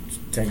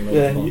tangled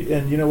up.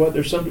 And you know what?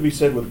 There's something to be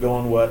said with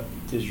going what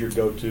is your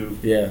go-to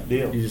deal.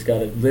 You just got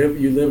to live.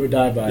 You live or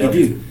die by it.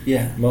 You do.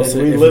 Yeah. And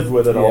we lived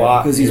with it a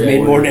lot. Because he's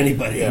made more than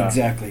anybody. Yeah.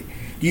 Exactly.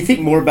 Do you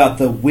think more about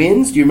the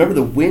wins? Do you remember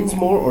the wins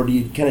more, or do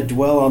you kind of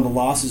dwell on the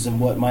losses and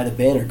what might have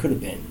been or could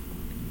have been?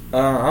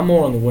 I'm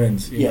more on the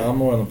wins. You know, I'm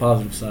more on the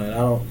positive side. I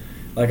don't.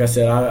 Like I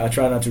said, I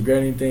try not to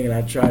regret anything, and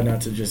I try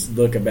not to just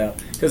look about.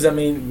 Because, I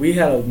mean, we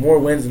had more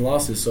wins than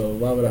losses, so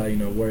why would I,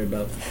 worry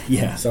about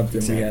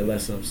something we had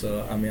less of?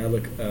 So, I mean, I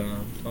look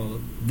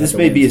this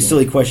may be a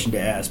silly question to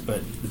ask,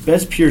 but the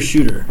best pure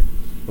shooter,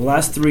 the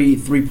last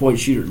three-point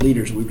shooter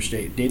leaders at Weber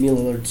State, Damian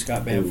Lillard,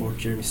 Scott Bamford,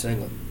 Jeremy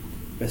Senglin,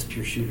 best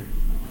pure shooter.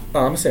 Oh,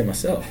 I'm going to say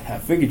myself. I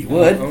figured you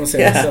would. I'm going to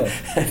say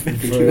myself.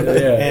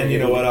 And you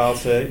know what I'll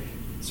say?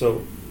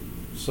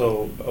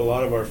 So a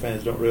lot of our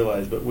fans don't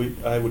realize, but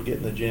I would get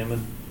in the gym,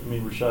 and I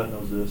mean Rashad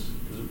knows this,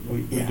 because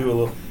we do a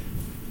little.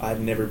 I've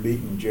never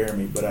beaten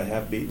Jeremy, but I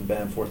have beaten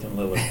Bamforth and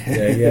Lillard.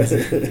 Yeah, yes.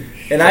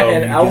 And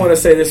I want to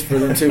say this for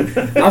them too.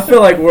 I feel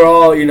like we're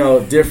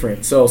all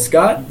different. So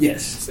Scott,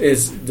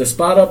 is the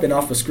spot up and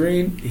off the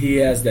screen. He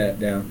has that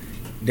down.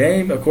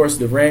 Dame, of course,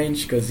 the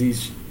range because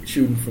he's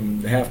shooting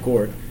from the half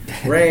court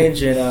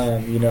range, and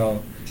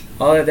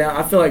all that down.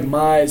 I feel like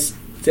my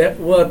step.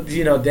 Well,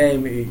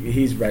 Dame,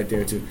 he's right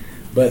there too.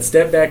 But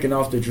step back and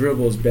off the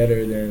dribble is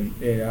better than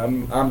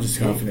I'm just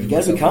confident. You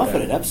got to be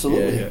confident,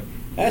 absolutely. Yeah.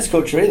 I asked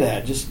Coach Ray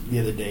that just the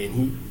other day,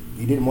 and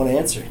he didn't want to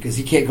answer because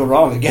he can't go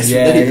wrong against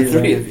any of the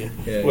three of you.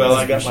 Yeah, well,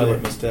 I got my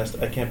litmus test.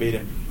 I can't beat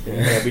him.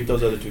 Yeah. I beat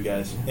those other two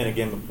guys in a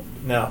game.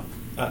 Now,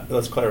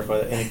 let's clarify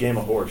that. In a game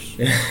of horse,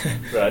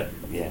 right?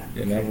 Yeah.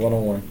 And that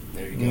 1-on-1.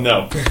 There you go.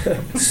 No.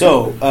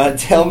 So,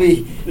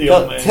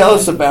 tell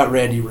us about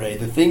Randy Ray,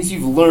 the things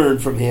you've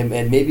learned from him,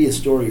 and maybe a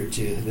story or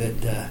two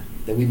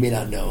that we may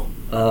not know.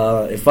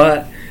 If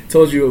I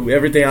told you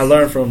everything I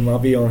learned from him, I'll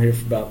be on here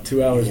for about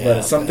 2 hours.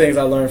 But some things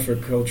I learned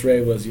from Coach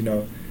Ray was,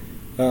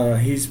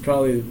 he's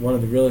probably one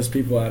of the realest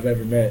people I've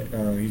ever met.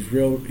 He's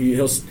real.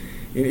 He'll,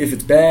 if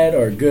it's bad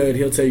or good,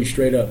 he'll tell you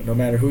straight up, no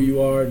matter who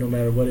you are, no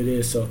matter what it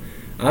is. So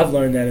I've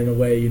learned that in a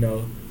way,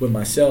 with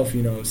myself.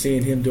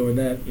 Seeing him doing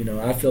that,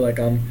 I feel like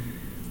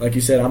like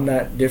you said, I'm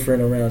not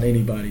different around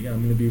anybody.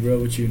 I'm going to be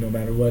real with you no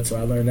matter what. So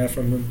I learned that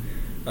from him.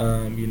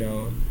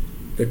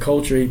 The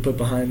culture he put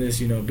behind this,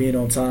 being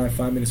on time,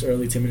 5 minutes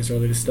early, 10 minutes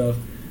early to stuff.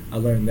 I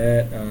learned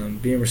that.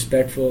 Being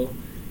respectful,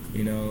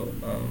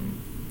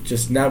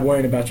 just not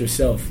worrying about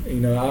yourself.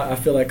 I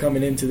feel like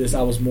coming into this,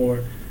 I was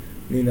more,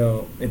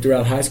 and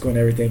throughout high school and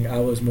everything, I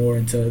was more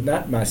into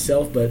not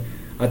myself, but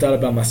I thought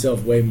about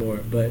myself way more.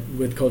 But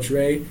with Coach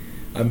Ray,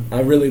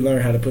 I really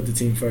learned how to put the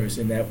team first,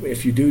 and that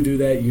if you do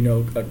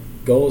that,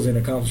 goals and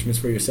accomplishments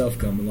for yourself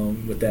come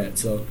along with that.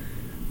 So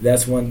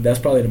that's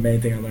probably the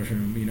main thing I learned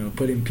from him.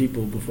 Putting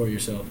people before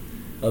yourself,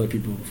 other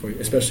people before you,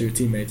 especially your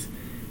teammates.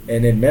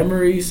 And then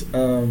memories,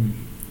 some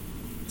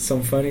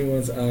funny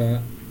ones.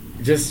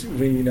 Just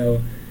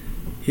when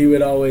he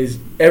would always,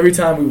 every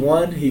time we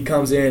won, he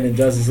comes in and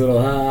does this little.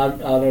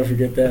 I'll never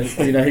forget that.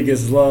 He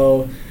gets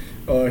low,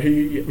 or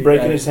he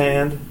breaking his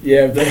hand.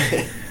 Yeah,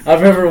 I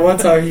remember one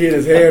time he hit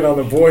his hand on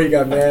the board. He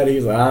got mad. He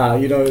was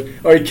like,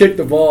 or he kicked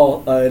the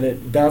ball and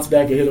it bounced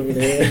back and hit him in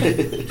the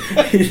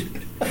head.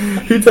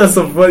 He does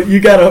some funny.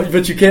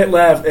 But you can't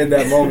laugh in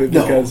that moment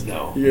because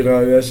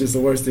that's just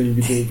the worst thing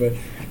you can do. But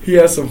he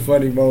has some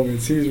funny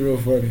moments. He's real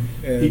funny.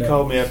 And he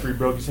called me after he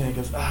broke his hand.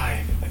 He goes,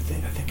 I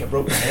think I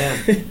broke my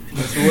hand.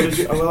 I said, what did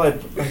you? Well,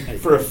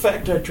 for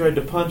effect, I tried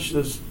to punch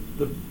this.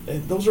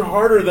 And those are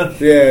harder than.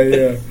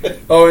 Yeah.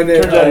 Oh, and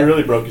then turns out he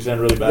really broke his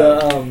hand really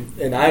bad.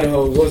 In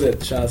Idaho, what was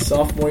it?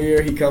 Sophomore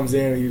year, he comes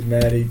in and he was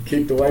mad. He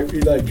kicked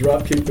the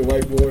drop kicked the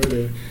whiteboard.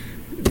 And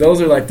those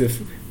are like the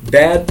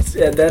bad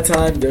at that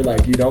time. They're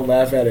like you don't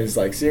laugh at it. It's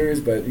like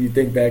serious, but you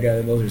think back at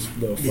it. Those are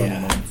little funny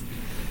moments.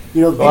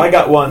 Well, I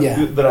got one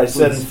that I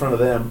said in front of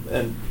them,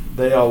 and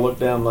they all looked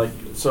down like.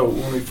 So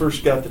when we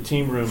first got the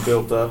team room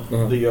built up, the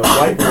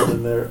whiteboard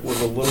in there was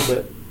a little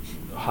bit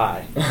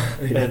high,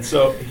 and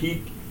so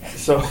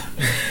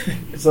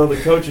So the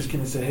coaches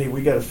came and said, hey,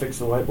 we got to fix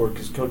the whiteboard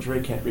because Coach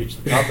Ray can't reach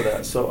the top of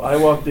that. So I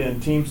walked in,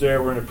 team's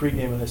there, we're in a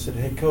pregame, and I said,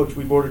 hey, Coach,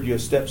 we've ordered you a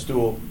step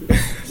stool.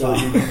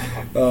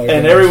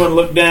 And everyone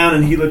looked down,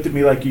 and he looked at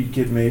me like, you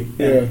kidding me?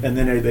 And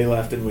then they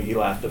laughed, and he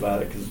laughed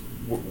about it because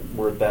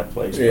we're at that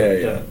place.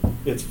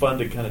 It's fun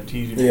to kind of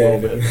tease you a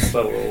little bit and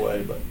settle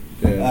away.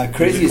 But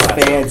craziest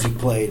fans you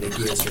played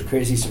against or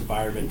craziest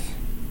environment?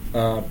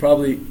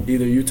 Probably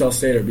either Utah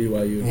State or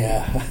BYU.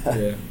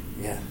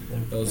 Yeah.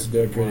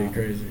 They're pretty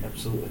crazy.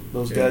 Absolutely.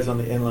 Those guys on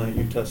the inline at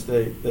Utah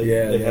State,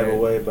 they have a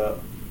way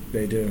about.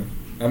 They do.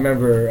 I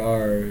remember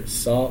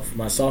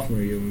my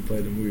sophomore year when we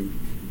played them, we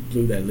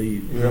blew that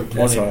lead.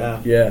 That's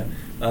hard. Yeah,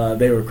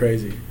 they were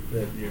crazy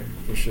that year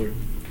for sure.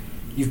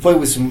 You've played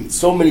with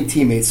so many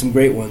teammates, some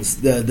great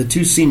ones. The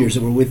two seniors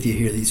that were with you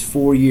here these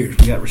 4 years.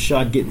 We got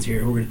Rashad Gittens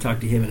here. We're going to talk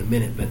to him in a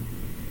minute,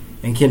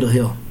 and Kendall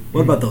Hill.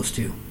 What about those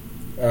two?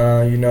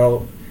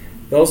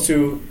 Those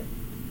two,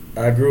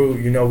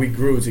 we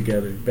grew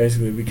together.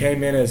 Basically, we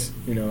came in as,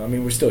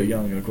 we're still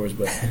young, of course,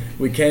 but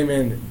we came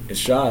in as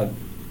Shad.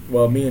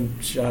 Well, me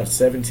and Shad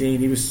 17.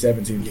 He was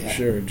 17 for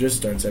sure,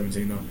 just turned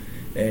 17 though.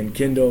 And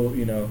Kendall,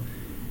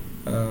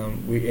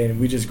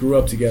 we just grew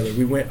up together.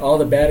 We went all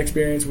the bad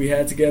experience we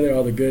had together,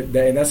 all the good,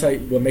 and that's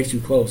what makes you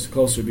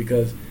closer.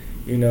 Because,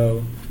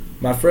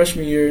 my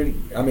freshman year,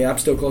 I'm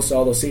still close to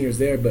all those seniors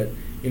there, but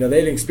they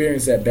didn't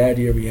experience that bad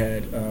year we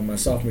had my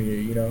sophomore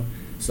year.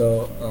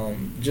 So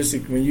just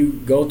when you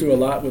go through a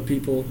lot with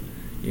people,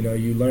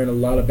 you learn a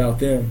lot about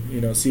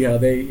them. See how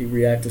they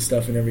react to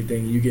stuff and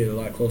everything. You get a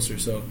lot closer.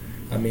 So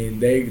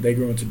they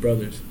grew into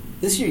brothers.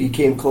 This year you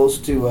came close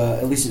to,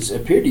 at least it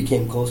appeared you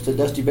came close to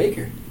Dusty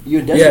Baker. You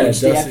and Dusty would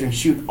stay after and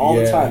shoot all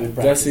the time in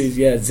practice.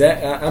 Dusty's,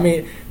 Zach,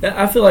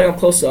 I feel like I'm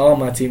close to all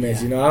my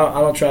teammates. I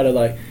don't try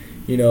to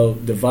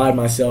divide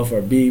myself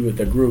or be with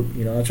a group.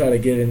 I try to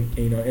get in,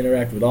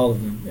 interact with all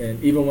of them.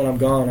 And even when I'm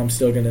gone, I'm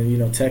still going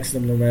to, text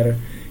them no matter,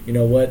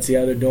 what, see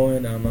how they're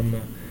doing. I'm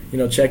going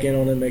to, check in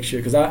on them, make sure.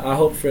 Because I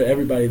hope for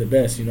everybody the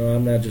best.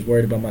 I'm not just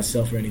worried about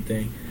myself or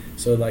anything.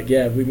 So,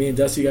 me and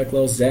Dusty got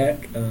close.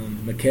 Zach,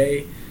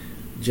 McKay,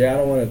 Jay, I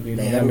don't want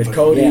to, miss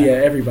Cody,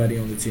 everybody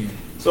on the team.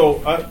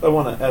 So I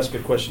want to ask a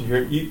question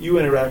here. You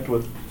interact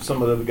with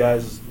some of the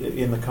guys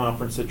in the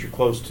conference that you're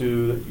close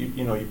to, that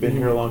you've been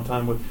here a long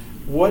time with.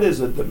 What is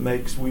it that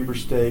makes Weber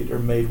State or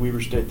made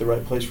Weber State the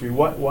right place for you?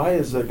 Why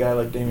is a guy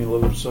like Damian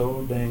Lillard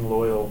so dang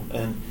loyal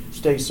and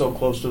stays so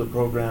close to the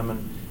program?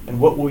 And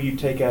what will you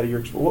take out of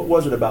your – what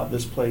was it about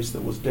this place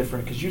that was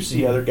different? Because you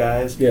see other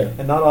guys,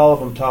 and not all of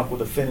them talk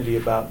with affinity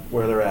about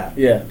where they're at.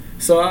 Yeah.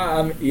 So,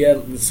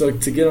 so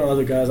to get on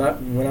other guys,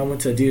 when I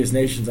went to Adidas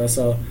Nations, I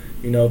saw,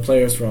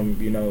 players from,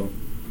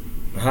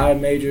 high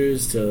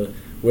majors to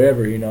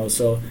wherever,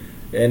 so –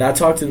 and I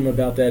talked to them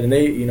about that, and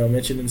they,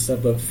 mentioned and stuff.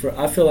 But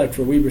I feel like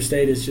for Weber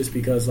State, it's just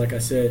because, like I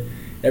said,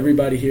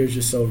 everybody here is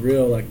just so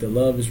real. Like, the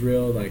love is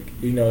real. Like,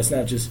 it's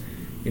not just,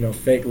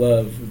 fake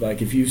love.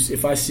 Like,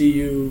 if I see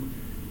you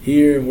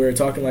here and we're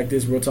talking like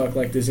this, we'll talk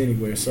like this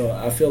anywhere. So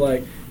I feel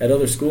like at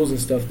other schools and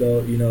stuff,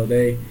 though,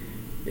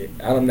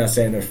 I'm not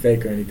saying they're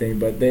fake or anything,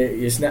 but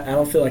it's not. I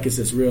don't feel like it's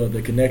as real.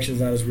 The connection's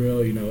not as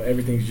real.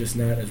 Everything's just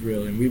not as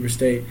real. In Weber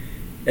State,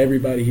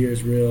 everybody here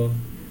is real,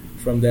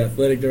 from the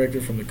athletic director,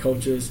 from the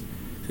coaches,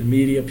 the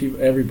media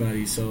people,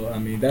 everybody. So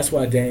that's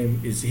why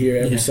Dame is here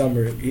every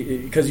summer,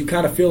 because you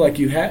kind of feel like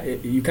you have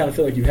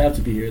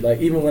to be here. Like,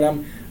 even when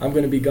I'm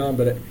going to be gone,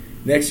 but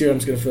next year I'm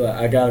just going to feel like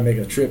I got to make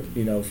a trip,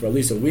 for at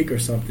least a week or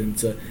something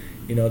to,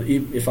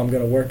 if I'm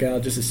going to work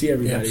out, just to see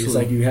everybody. It's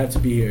like you have to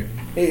be here.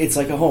 It's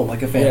like a home,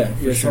 like a family.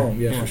 Yeah, it's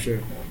home. Yeah, for sure.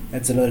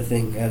 That's another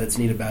thing that's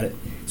neat about it.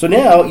 So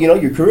now,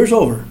 your career's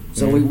over.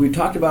 So we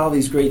talked about all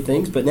these great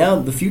things, but now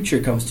the future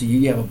comes to you.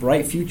 You have a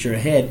bright future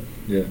ahead.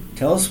 Yeah.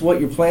 Tell us what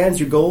your plans,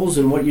 your goals,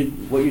 and what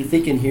you're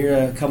thinking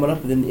here coming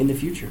up in the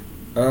future.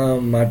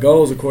 My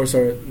goals, of course,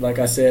 are, like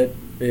I said,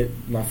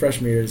 my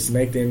freshman year is to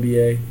make the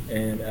NBA.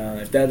 And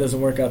if that doesn't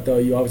work out, though,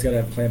 you always got to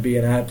have plan B.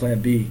 And I have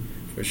plan B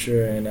for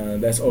sure,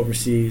 and that's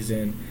overseas.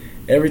 And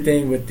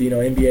everything with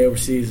NBA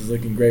overseas is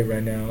looking great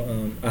right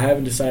now. I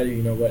haven't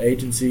decided, what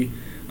agency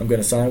I'm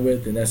going to sign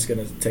with, and that's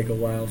going to take a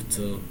while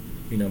to,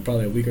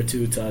 probably a week or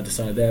two till I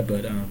decide that.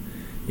 But,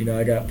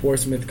 I got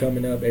Portsmouth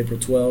coming up April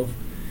 12th,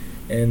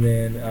 and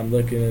then I'm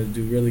looking to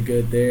do really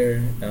good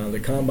there. The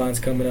Combine's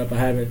coming up. I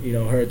haven't,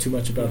 heard too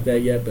much about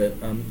that yet, but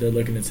they're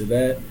looking into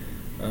that.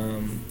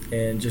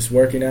 And just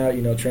working out,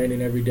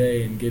 training every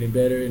day and getting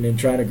better, and then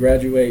trying to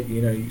graduate,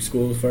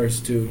 school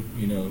first too.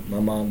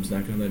 My mom's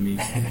not going to let me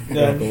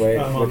walk away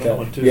with that.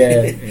 One too.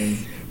 Yeah.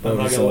 And, I'm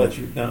not going to let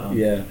you.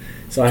 Yeah.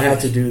 So I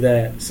have to do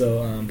that.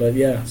 So,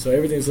 so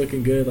everything's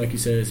looking good. Like you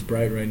said, it's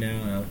bright right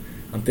now.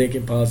 I'm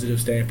thinking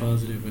positive, staying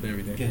positive with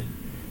everything. Good.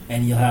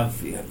 And you'll have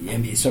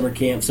NBA summer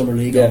camp, summer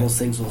league, all those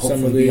things will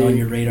hopefully be on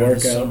your radar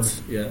this summer.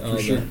 Yeah,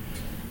 for sure.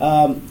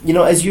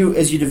 As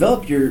you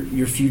develop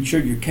your future,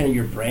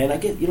 your brand, I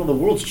get, the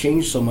world's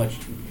changed so much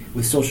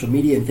with social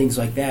media and things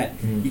like that.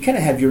 Mm-hmm. You kind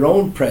of have your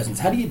own presence.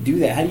 How do you do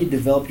that? How do you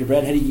develop your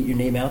brand? How do you get your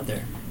name out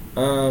there?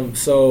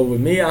 So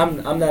with me,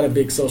 I'm not a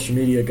big social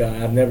media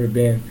guy. I've never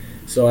been.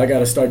 So I got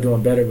to start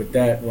doing better with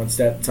that once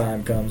that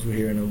time comes. We're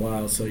here in a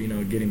while, so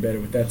getting better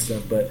with that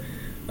stuff. But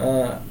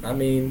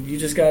you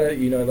just gotta,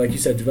 like you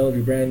said, develop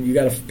your brand. You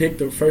gotta pick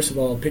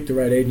the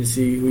right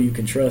agency who you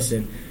can trust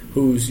and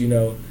who's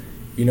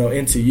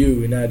into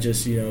you, and not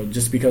just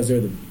just because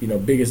they're the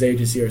biggest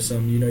agency or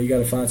something. You got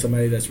to find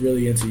somebody that's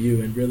really into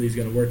you and really is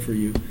going to work for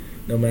you,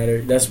 no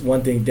matter. That's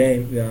one thing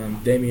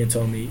Damian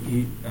told me.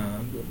 He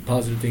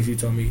positive things he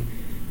told me.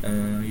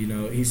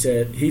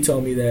 He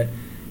told me that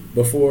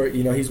before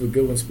he's with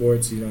Goodwin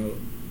Sports.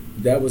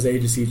 That was the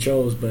agency he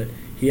chose, but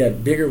he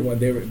had bigger one.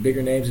 They were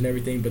bigger names and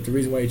everything. But the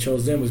reason why he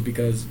chose them was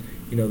because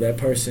that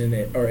person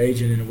or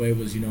agent in a way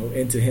was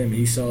into him.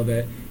 He saw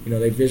that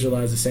they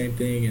visualized the same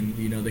thing, and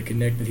they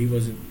connected. He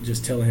wasn't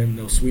just telling him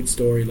no sweet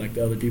story like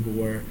the other people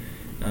were.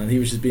 He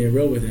was just being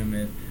real with him,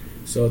 and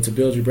so to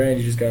build your brand,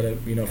 you just gotta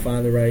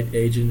find the right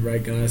agent,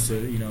 right guys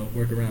to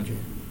work around you.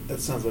 That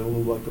sounds like a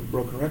little like a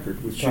broken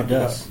record. We've sure talked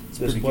does. about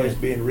this place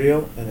being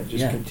real, and it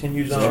just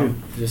continues on. True.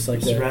 Just like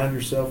that. Surround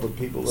yourself with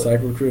people. It's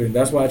like recruiting.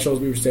 That's why I chose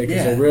Weber State,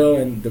 because they're real,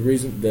 and the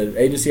reason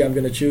the agency I'm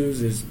going to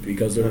choose is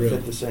because they're real.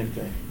 Fit the same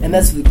thing. And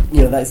that's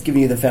that's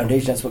giving you the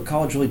foundation. That's what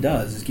college really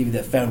does. Is give you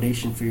that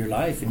foundation for your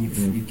life, and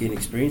you've gained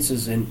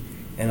experiences and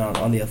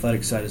on the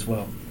athletic side as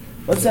well.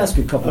 Let's ask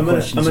you a couple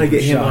questions. I'm going to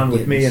get him on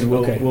with me, and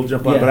we'll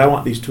jump on. But I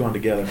want these two on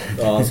together.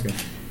 Oh, that's good.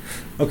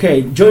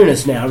 Okay, joining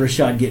us now,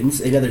 Rashad Gittens,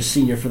 another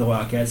senior for the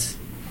Wildcats.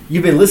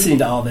 You've been listening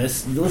to all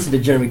this. You listened to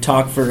Jeremy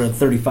talk for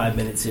 35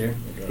 minutes here.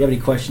 Do you have any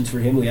questions for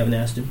him we haven't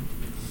asked him?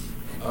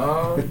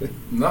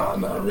 No,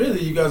 not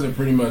really. You guys have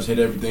pretty much hit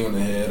everything on the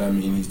head. I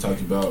mean, he's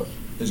talked about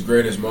his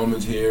greatest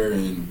moments here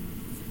and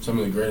some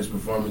of the greatest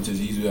performances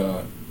he's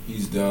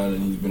done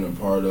and he's been a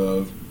part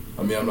of.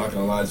 I mean, I'm not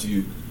going to lie to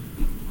you.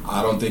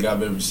 I don't think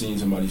I've ever seen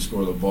somebody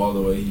score the ball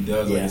the way he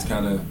does. Like it's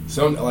kind of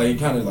it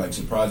kind of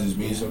surprises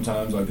me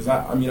sometimes. Like, cause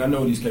I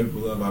know what he's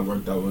capable of. I've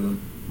worked out with him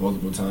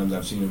multiple times.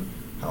 I've seen him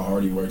how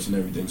hard he works and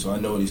everything. So I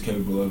know what he's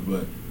capable of.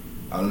 But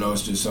I don't know.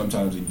 It's just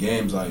sometimes in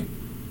games, like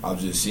I'll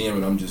just see him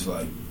and I'm just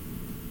like,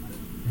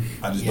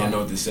 I just don't know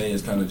what to say.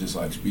 It's kind of just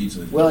like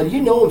speechless. Well, and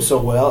you know him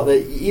so well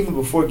that even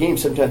before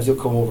games, sometimes he'll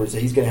come over and say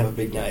he's going to have a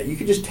big night. You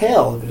can just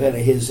tell kind of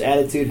his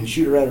attitude and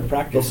shoot around in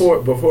practice.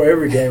 Before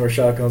every game,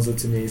 Rashad comes up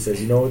to me. He says,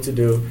 "You know what to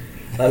do."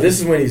 This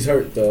is when he's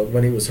hurt, though.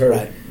 When he was hurt,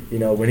 right.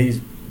 When he's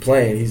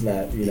playing, he's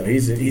not.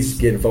 He's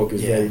getting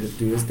focused, ready to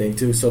do his thing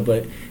too. So,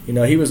 but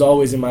he was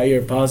always in my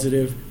ear,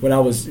 positive. When I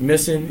was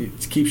missing,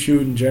 keep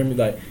shooting. Jeremy,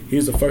 he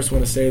was the first one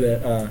to say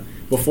that.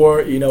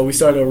 Before we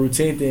started a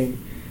routine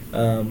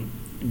thing.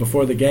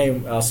 Before the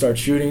game, I'll start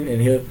shooting, and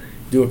he'll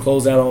do a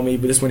closeout on me.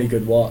 But this one he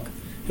could walk.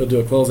 He'll do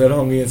a closeout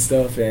on me and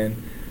stuff, and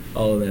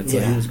all of that. So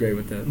he was great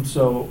with that.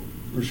 So,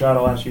 Rashad,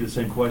 I'll ask you the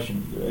same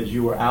question. As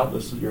you were out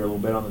this year a little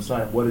bit on the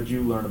side, what did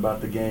you learn about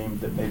the game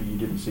that maybe you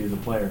didn't see as a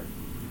player?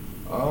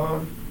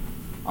 I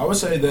would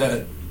say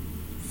that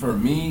for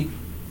me,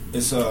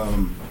 it's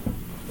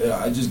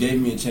it just gave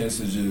me a chance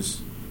to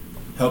just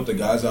help the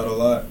guys out a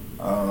lot.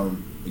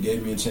 It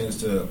gave me a chance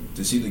to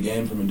see the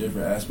game from a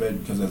different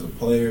aspect, because as a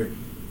player,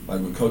 like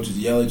when coaches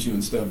yell at you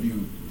and stuff,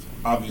 you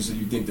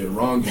think they're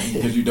wrong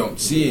because you don't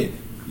see it.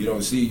 You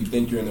don't see. You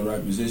think you're in the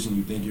right position.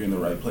 You think you're in the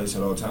right place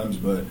at all times.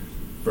 But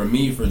for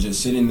me, for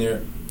just sitting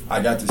there,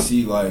 I got to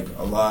see like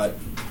a lot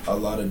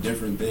of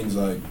different things,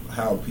 like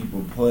how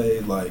people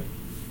play, like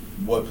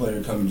what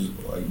player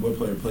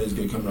plays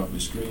good coming off the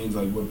screens,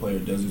 like what player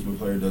does this, what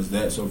player does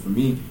that. So for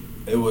me,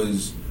 it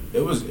was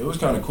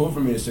kind of cool for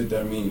me to sit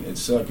there. I mean, it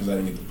sucked because I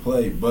didn't get to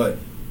play, but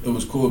it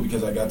was cool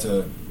because I got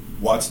to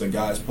watch the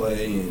guys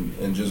play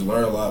and just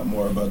learn a lot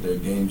more about their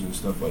games and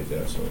stuff like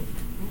that. So,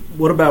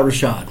 what about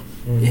Rashad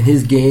in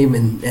his game?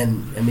 And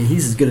I mean,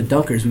 he's as good a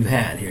dunker as we've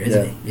had here,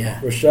 isn't he?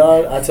 Yeah.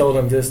 Rashad, I told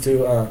him this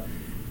too.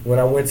 When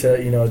I went to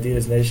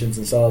Adidas Nations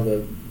and saw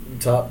the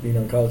top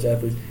college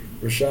athletes,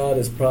 Rashad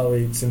is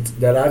probably, since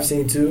that I've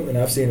seen too, and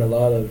I've seen a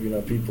lot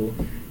of people.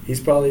 He's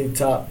probably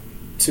top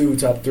 2,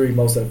 top 3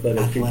 most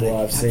athletic people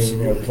I've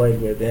seen or played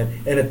with.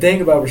 And the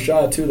thing about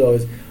Rashad too, though,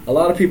 is a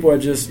lot of people are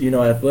just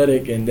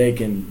athletic and they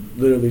can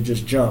literally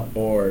just jump,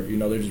 or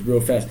they're just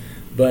real fast.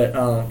 But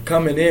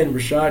coming in,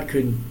 Rashad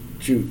couldn't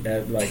shoot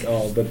at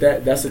all. But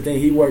that's the thing.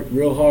 He worked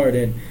real hard,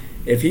 and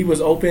if he was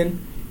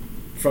open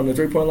from the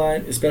 3-point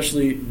line,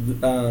 especially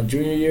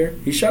junior year,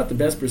 he shot the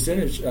best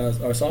percentage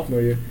our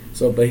sophomore year.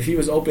 So, but if he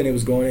was open, it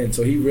was going in.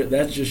 So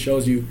that just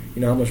shows you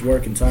how much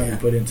work and time he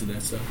put into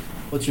that stuff.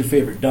 What's your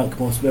favorite dunk?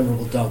 Most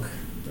memorable dunk?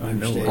 I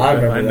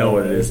know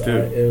what it is too.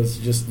 It was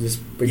just this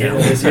beginning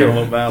of this year.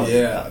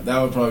 Yeah,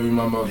 that would probably be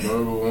my most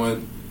memorable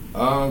one.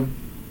 I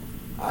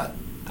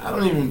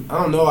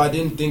don't know. I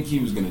didn't think he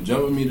was gonna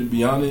jump with me, to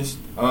be honest.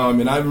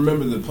 And I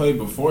remember the play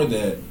before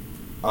that.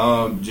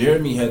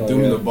 Jeremy had threw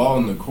me the ball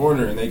in the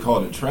corner, and they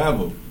called it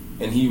travel.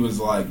 And he was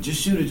like,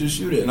 "Just shoot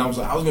it." And I was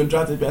like, "I was gonna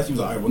drop the basket." He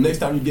was like, "All right, well, next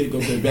time you get it,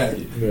 go to the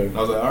basket." And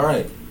I was like, "All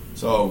right."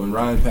 So when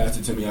Ryan passed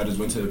it to me, I just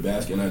went to the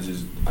basket and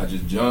I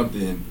just jumped,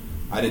 and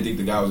I didn't think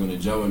the guy was gonna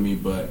jump with me.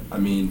 But I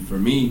mean, for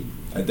me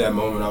at that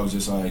moment, I was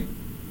just like,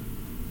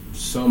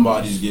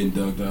 somebody's getting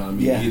dunked on. I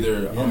mean,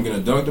 either I'm gonna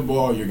dunk the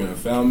ball or you're gonna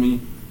foul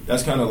me.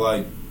 That's kind of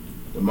like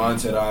the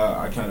mindset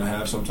I kind of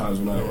have sometimes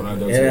when I dunk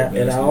the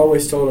basket. And I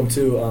always told him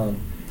too,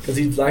 because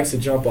he likes to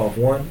jump off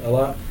 1 a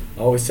lot. I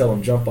always tell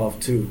him jump off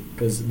 2,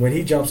 because when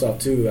he jumps off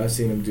 2, I've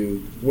seen him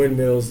do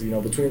windmills.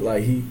 Between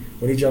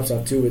when he jumps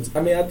off 2,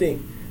 I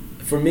think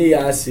for me,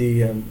 I see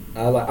him.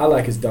 I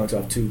like his dunks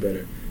off 2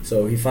 better.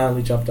 So he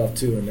finally jumped off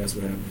 2, and that's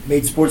what happened.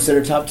 Made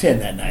SportsCenter top 10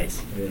 that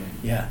night.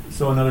 Yeah.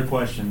 So another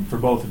question for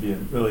both of you,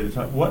 really, to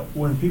talk.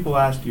 When people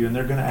ask you, and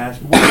they're going to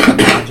ask, what's the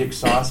magic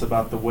sauce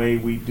about the way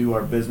we do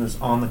our business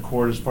on the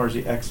court as far as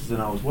the X's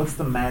and O's? What's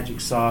the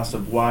magic sauce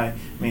of why?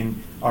 I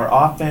mean, our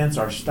offense,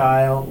 our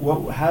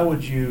style. How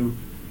would you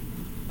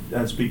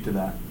speak to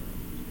that?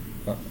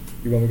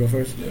 You want me to go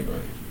first? Yeah, go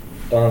ahead.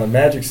 The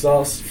magic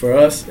sauce for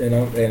us,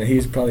 and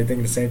he's probably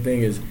thinking the same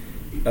thing, is,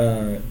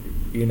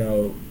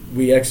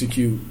 we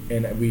execute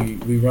and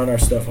we run our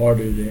stuff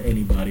harder than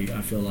anybody,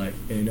 I feel like.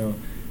 And,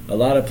 a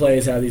lot of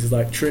plays have these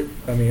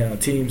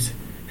teams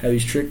have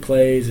these trick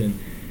plays, and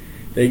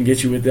they can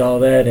get you with all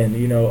that.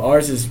 And,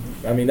 ours is,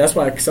 that's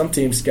why some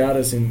teams scout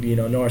us and,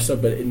 know our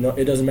stuff, but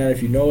it doesn't matter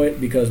if you know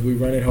it, because we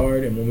run it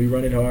hard, and when we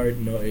run it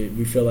hard,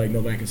 we feel like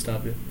nobody can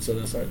stop it. So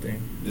that's our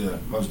thing. Yeah,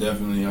 most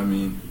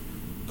definitely.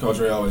 Coach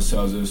Ray always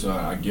tells us,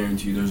 I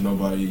guarantee you there's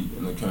nobody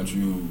in the country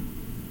who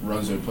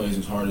runs their plays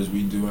as hard as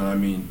we do.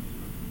 And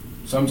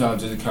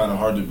sometimes it's kind of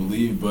hard to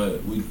believe,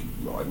 but we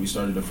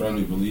started to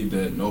firmly believe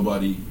that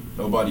nobody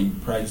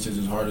practices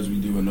as hard as we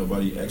do and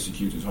nobody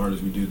executes as hard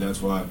as we do.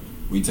 That's why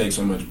we take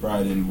so much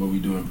pride in what we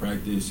do in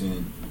practice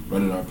and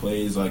running our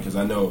plays. Because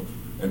I know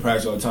in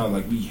practice all the time,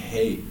 we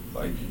hate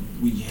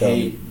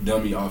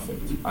dummy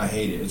offense. I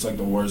hate it. It's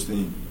the worst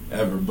thing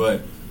ever.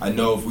 But I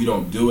know if we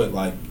don't do it,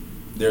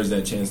 there's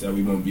that chance that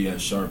we won't be as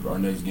sharp our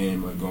next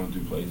game, going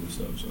through plays and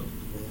stuff. So.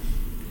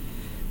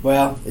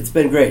 Well, it's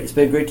been great. It's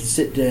been great to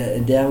sit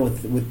down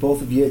with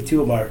both of you,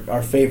 2 of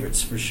our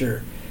favorites for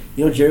sure.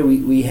 Jerry,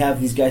 we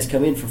have these guys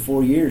come in for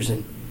 4 years,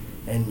 and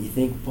you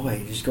think, boy,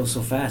 it just goes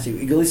so fast. At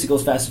least it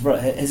goes fast.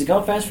 Has it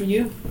gone fast for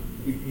you?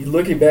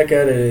 Looking back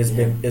at it,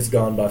 it's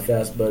gone by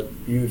fast. But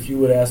if you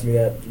would have asked me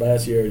that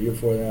last year or year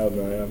before that,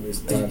 it's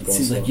time going. It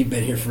seems like you've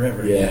been here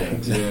forever. Yeah,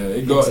 exactly.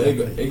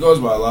 It goes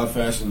by a lot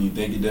faster than you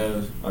think it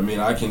does.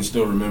 I can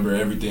still remember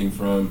everything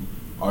from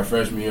our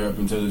freshman year up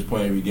until this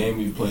point. Every game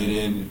we've played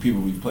in, the people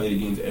we've played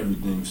against,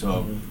 everything.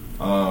 So,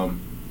 I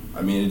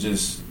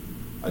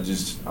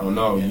don't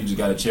know. You just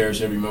got to cherish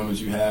every moment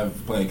you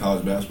have playing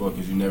college basketball,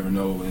 because you never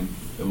know when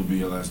it will be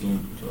your last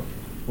game. So.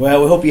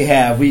 Well, we hope you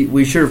have.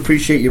 We sure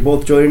appreciate you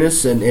both joining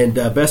us, and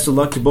best of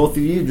luck to both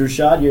of you.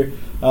 Rashad,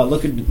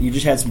 you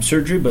just had some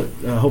surgery, but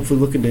hopefully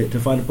looking to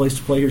find a place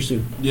to play here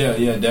soon.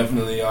 Yeah,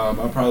 definitely.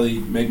 I'll probably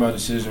make my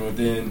decision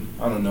within,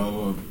 a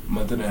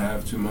month and a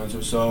half, 2 months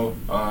or so.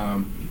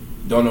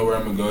 Don't know where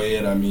I'm going to go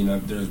yet.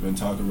 There's been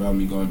talk about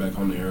me going back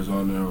home to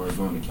Arizona or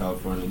going to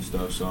California and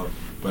stuff. So,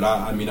 but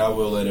I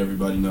will let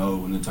everybody know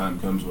when the time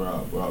comes where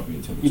I'll be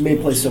attending. You may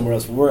play somewhere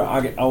else, but we're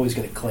always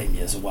going to claim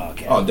you as a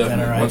Wildcat. Oh,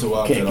 definitely. Right? Once a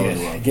Wildcat, always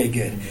a Wildcat. Okay,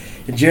 good.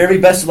 And Jeremy,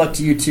 best of luck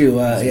to you too.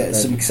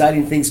 Some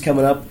exciting things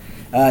coming up.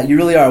 You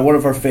really are one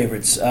of our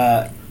favorites.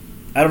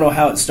 I don't know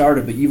how it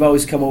started, but you've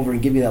always come over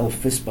and give me that little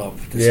fist bump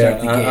to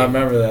start the game. I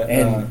remember that.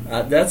 And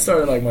that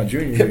started my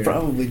junior year. It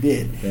probably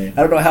did. Yeah.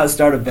 I don't know how it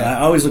started, but I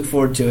always look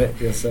forward to it.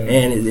 Yes, sir.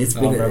 And it's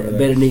been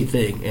a neat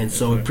thing. And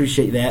so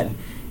appreciate that.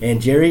 And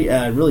Jerry,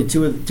 really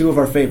two of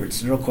our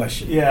favorites, no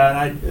question.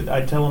 Yeah, and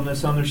I tell them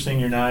this on their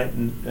senior night,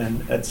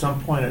 and at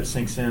some point it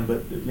sinks in,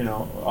 but,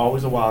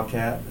 always a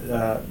Wildcat.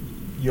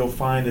 You'll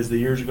find as the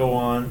years go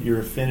on, your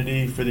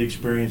affinity for the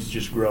experience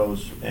just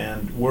grows,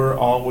 and we're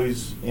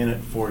always in it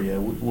for you.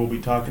 We'll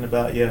be talking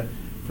about you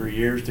for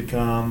years to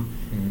come.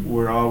 Mm-hmm.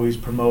 We're always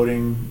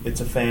promoting it's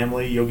a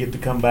family. You'll get to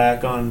come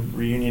back on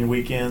reunion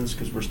weekends,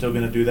 because we're still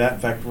going to do that. In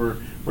fact, we're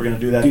going to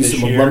do that this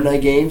year. Do some alumni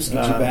games,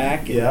 get you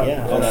back.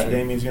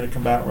 Damien's going to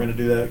come back. We're going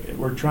to do that.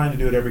 We're trying to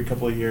do it every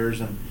couple of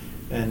years, and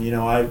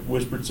I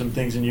whispered some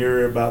things in your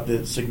ear about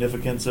the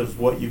significance of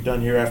what you've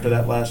done here after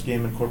that last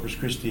game in Corpus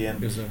Christi,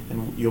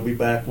 and you'll be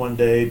back one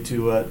day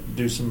to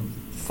do some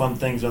fun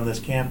things on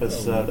this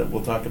campus that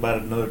we'll talk about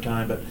at another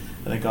time. But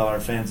I think all our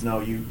fans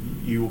know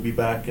you will be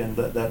back, and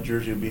that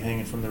jersey will be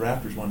hanging from the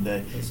rafters one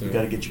day. Yes, we've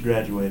got to get you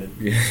graduated.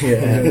 And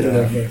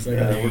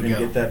we're going to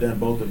get that done,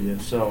 both of you.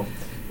 So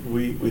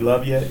we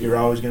love you. You're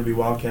always going to be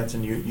Wildcats,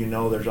 and you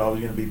know there's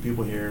always going to be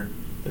people here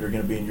that are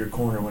going to be in your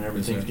corner whenever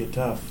things get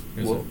tough.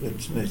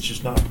 It's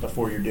just not a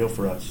 4-year deal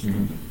for us.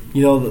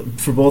 Mm-hmm.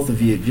 For both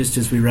of you, just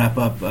as we wrap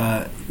up,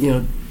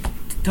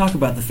 talk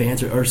about the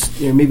fans, or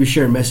maybe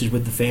share a message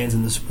with the fans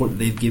and the support that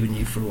they've given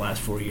you for the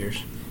last 4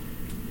 years.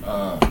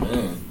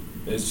 Man,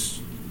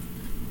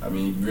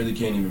 you really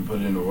can't even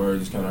put it into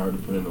words. It's kind of hard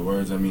to put into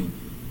words.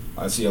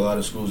 I see a lot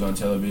of schools on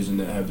television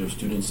that have their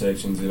student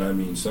sections,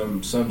 and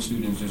some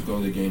students just go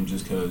to the game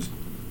just because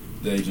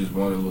they just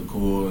want to look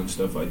cool and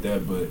stuff like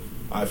that, but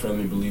I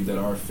firmly believe that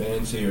our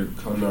fans here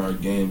come to our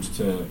games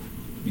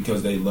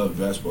because they love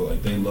basketball.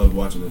 They love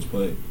watching us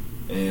play.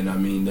 And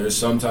there's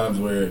some times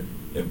where,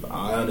 if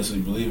I honestly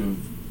believe, if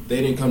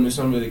they didn't come to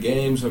some of the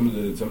games, some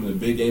of the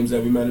big games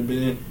that we might have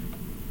been in,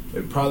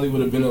 it probably would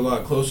have been a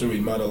lot closer.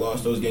 We might have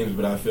lost those games,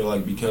 but I feel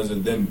like because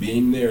of them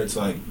being there, it's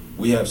like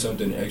we have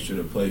something extra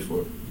to play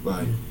for.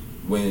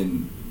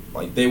 When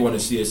they want to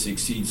see us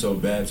succeed so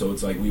bad, so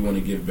it's like we want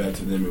to give back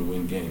to them and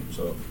win games.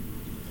 So.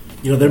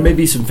 There may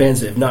be some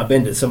fans that have not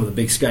been to some of the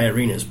Big Sky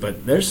arenas,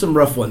 but there's some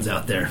rough ones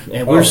out there.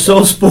 And we're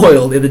so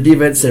spoiled in the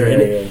D-Event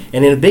Center.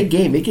 And in a big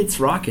game, it gets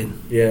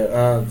rocking.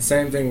 Yeah,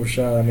 same thing with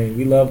Sean. I mean,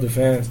 we love the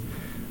fans.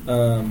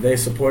 They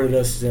supported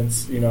us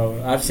since,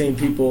 I've seen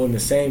people in the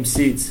same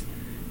seats,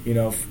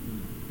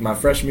 my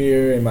freshman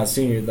year and my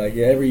senior. Like,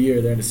 every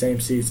year they're in the same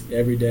seats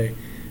every day,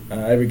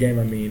 every game,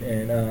 I mean.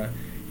 And,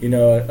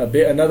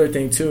 another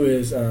thing, too,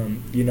 is,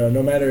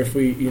 no matter if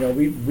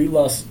we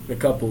lost a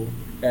couple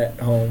at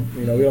home.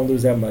 We don't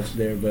lose that much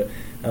there, but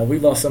we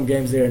lost some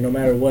games there. No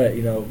matter what,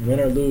 win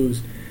or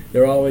lose,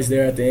 they're always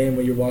there at the end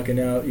when you're walking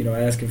out.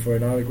 Asking for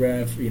an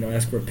autograph.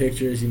 Ask for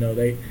pictures.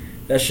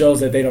 That shows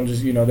that they don't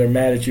just they're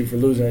mad at you for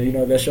losing.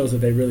 That shows that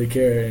they really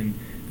care and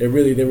they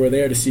were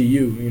there to see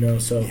you.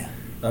 So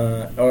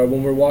or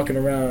when we're walking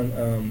around,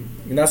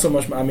 not so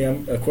much. I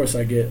mean, of course,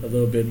 I get a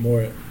little bit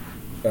more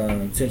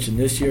attention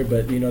this year,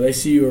 but they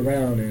see you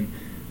around and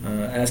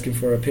asking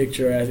for a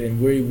picture, and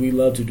we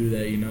love to do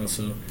that.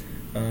 So.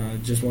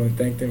 Just want to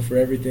thank them for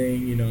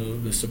everything,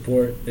 the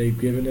support they've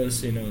given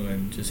us,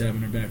 and just having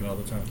their back all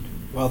the time.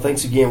 Well,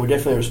 thanks again. We're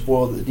definitely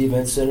spoiled at the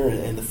D-Event Center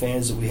and the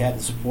fans that we have,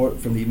 the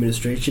support from the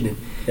administration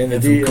and the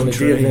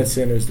D-Event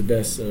Center is the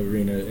best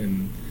arena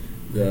in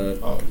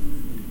the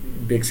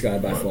Big Sky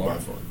by far.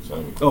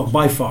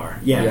 By far,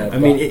 yeah. I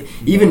mean,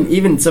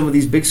 even some of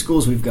these big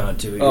schools we've gone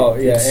to.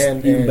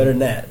 And even better than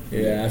that.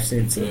 Yeah, I've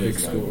seen some big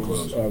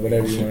schools or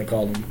whatever you want to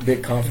call them,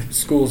 big conference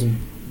schools and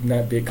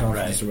not big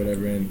conferences or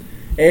whatever.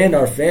 And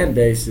our fan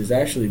base is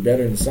actually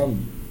better than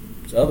some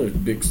other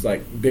big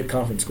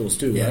conference schools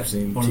too. Yeah, I've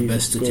seen one of the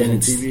best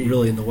attendance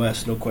really in the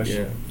West, no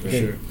question. Yeah, for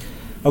sure.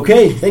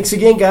 Okay, thanks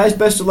again, guys.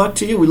 Best of luck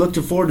to you. We look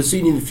forward to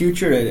seeing you in the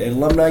future at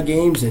alumni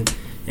games and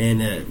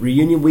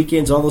reunion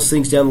weekends, all those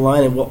things down the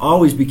line. And we'll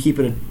always be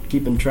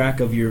keeping track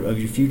of your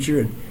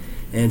future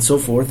and so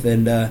forth.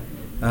 And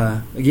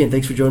again,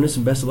 thanks for joining us,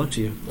 and best of luck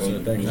to you.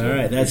 Thank you. All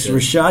right, that's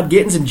Rashad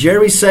Gittens and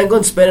Jeremy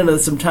Senglin spending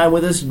some time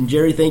with us. And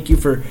Jerry, thank you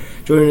for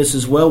joining us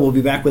as well. We'll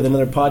be back with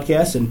another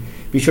podcast, and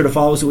be sure to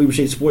follow us at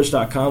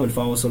WeberStateSports.com and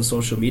follow us on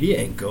social media.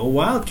 And go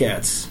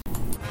Wildcats!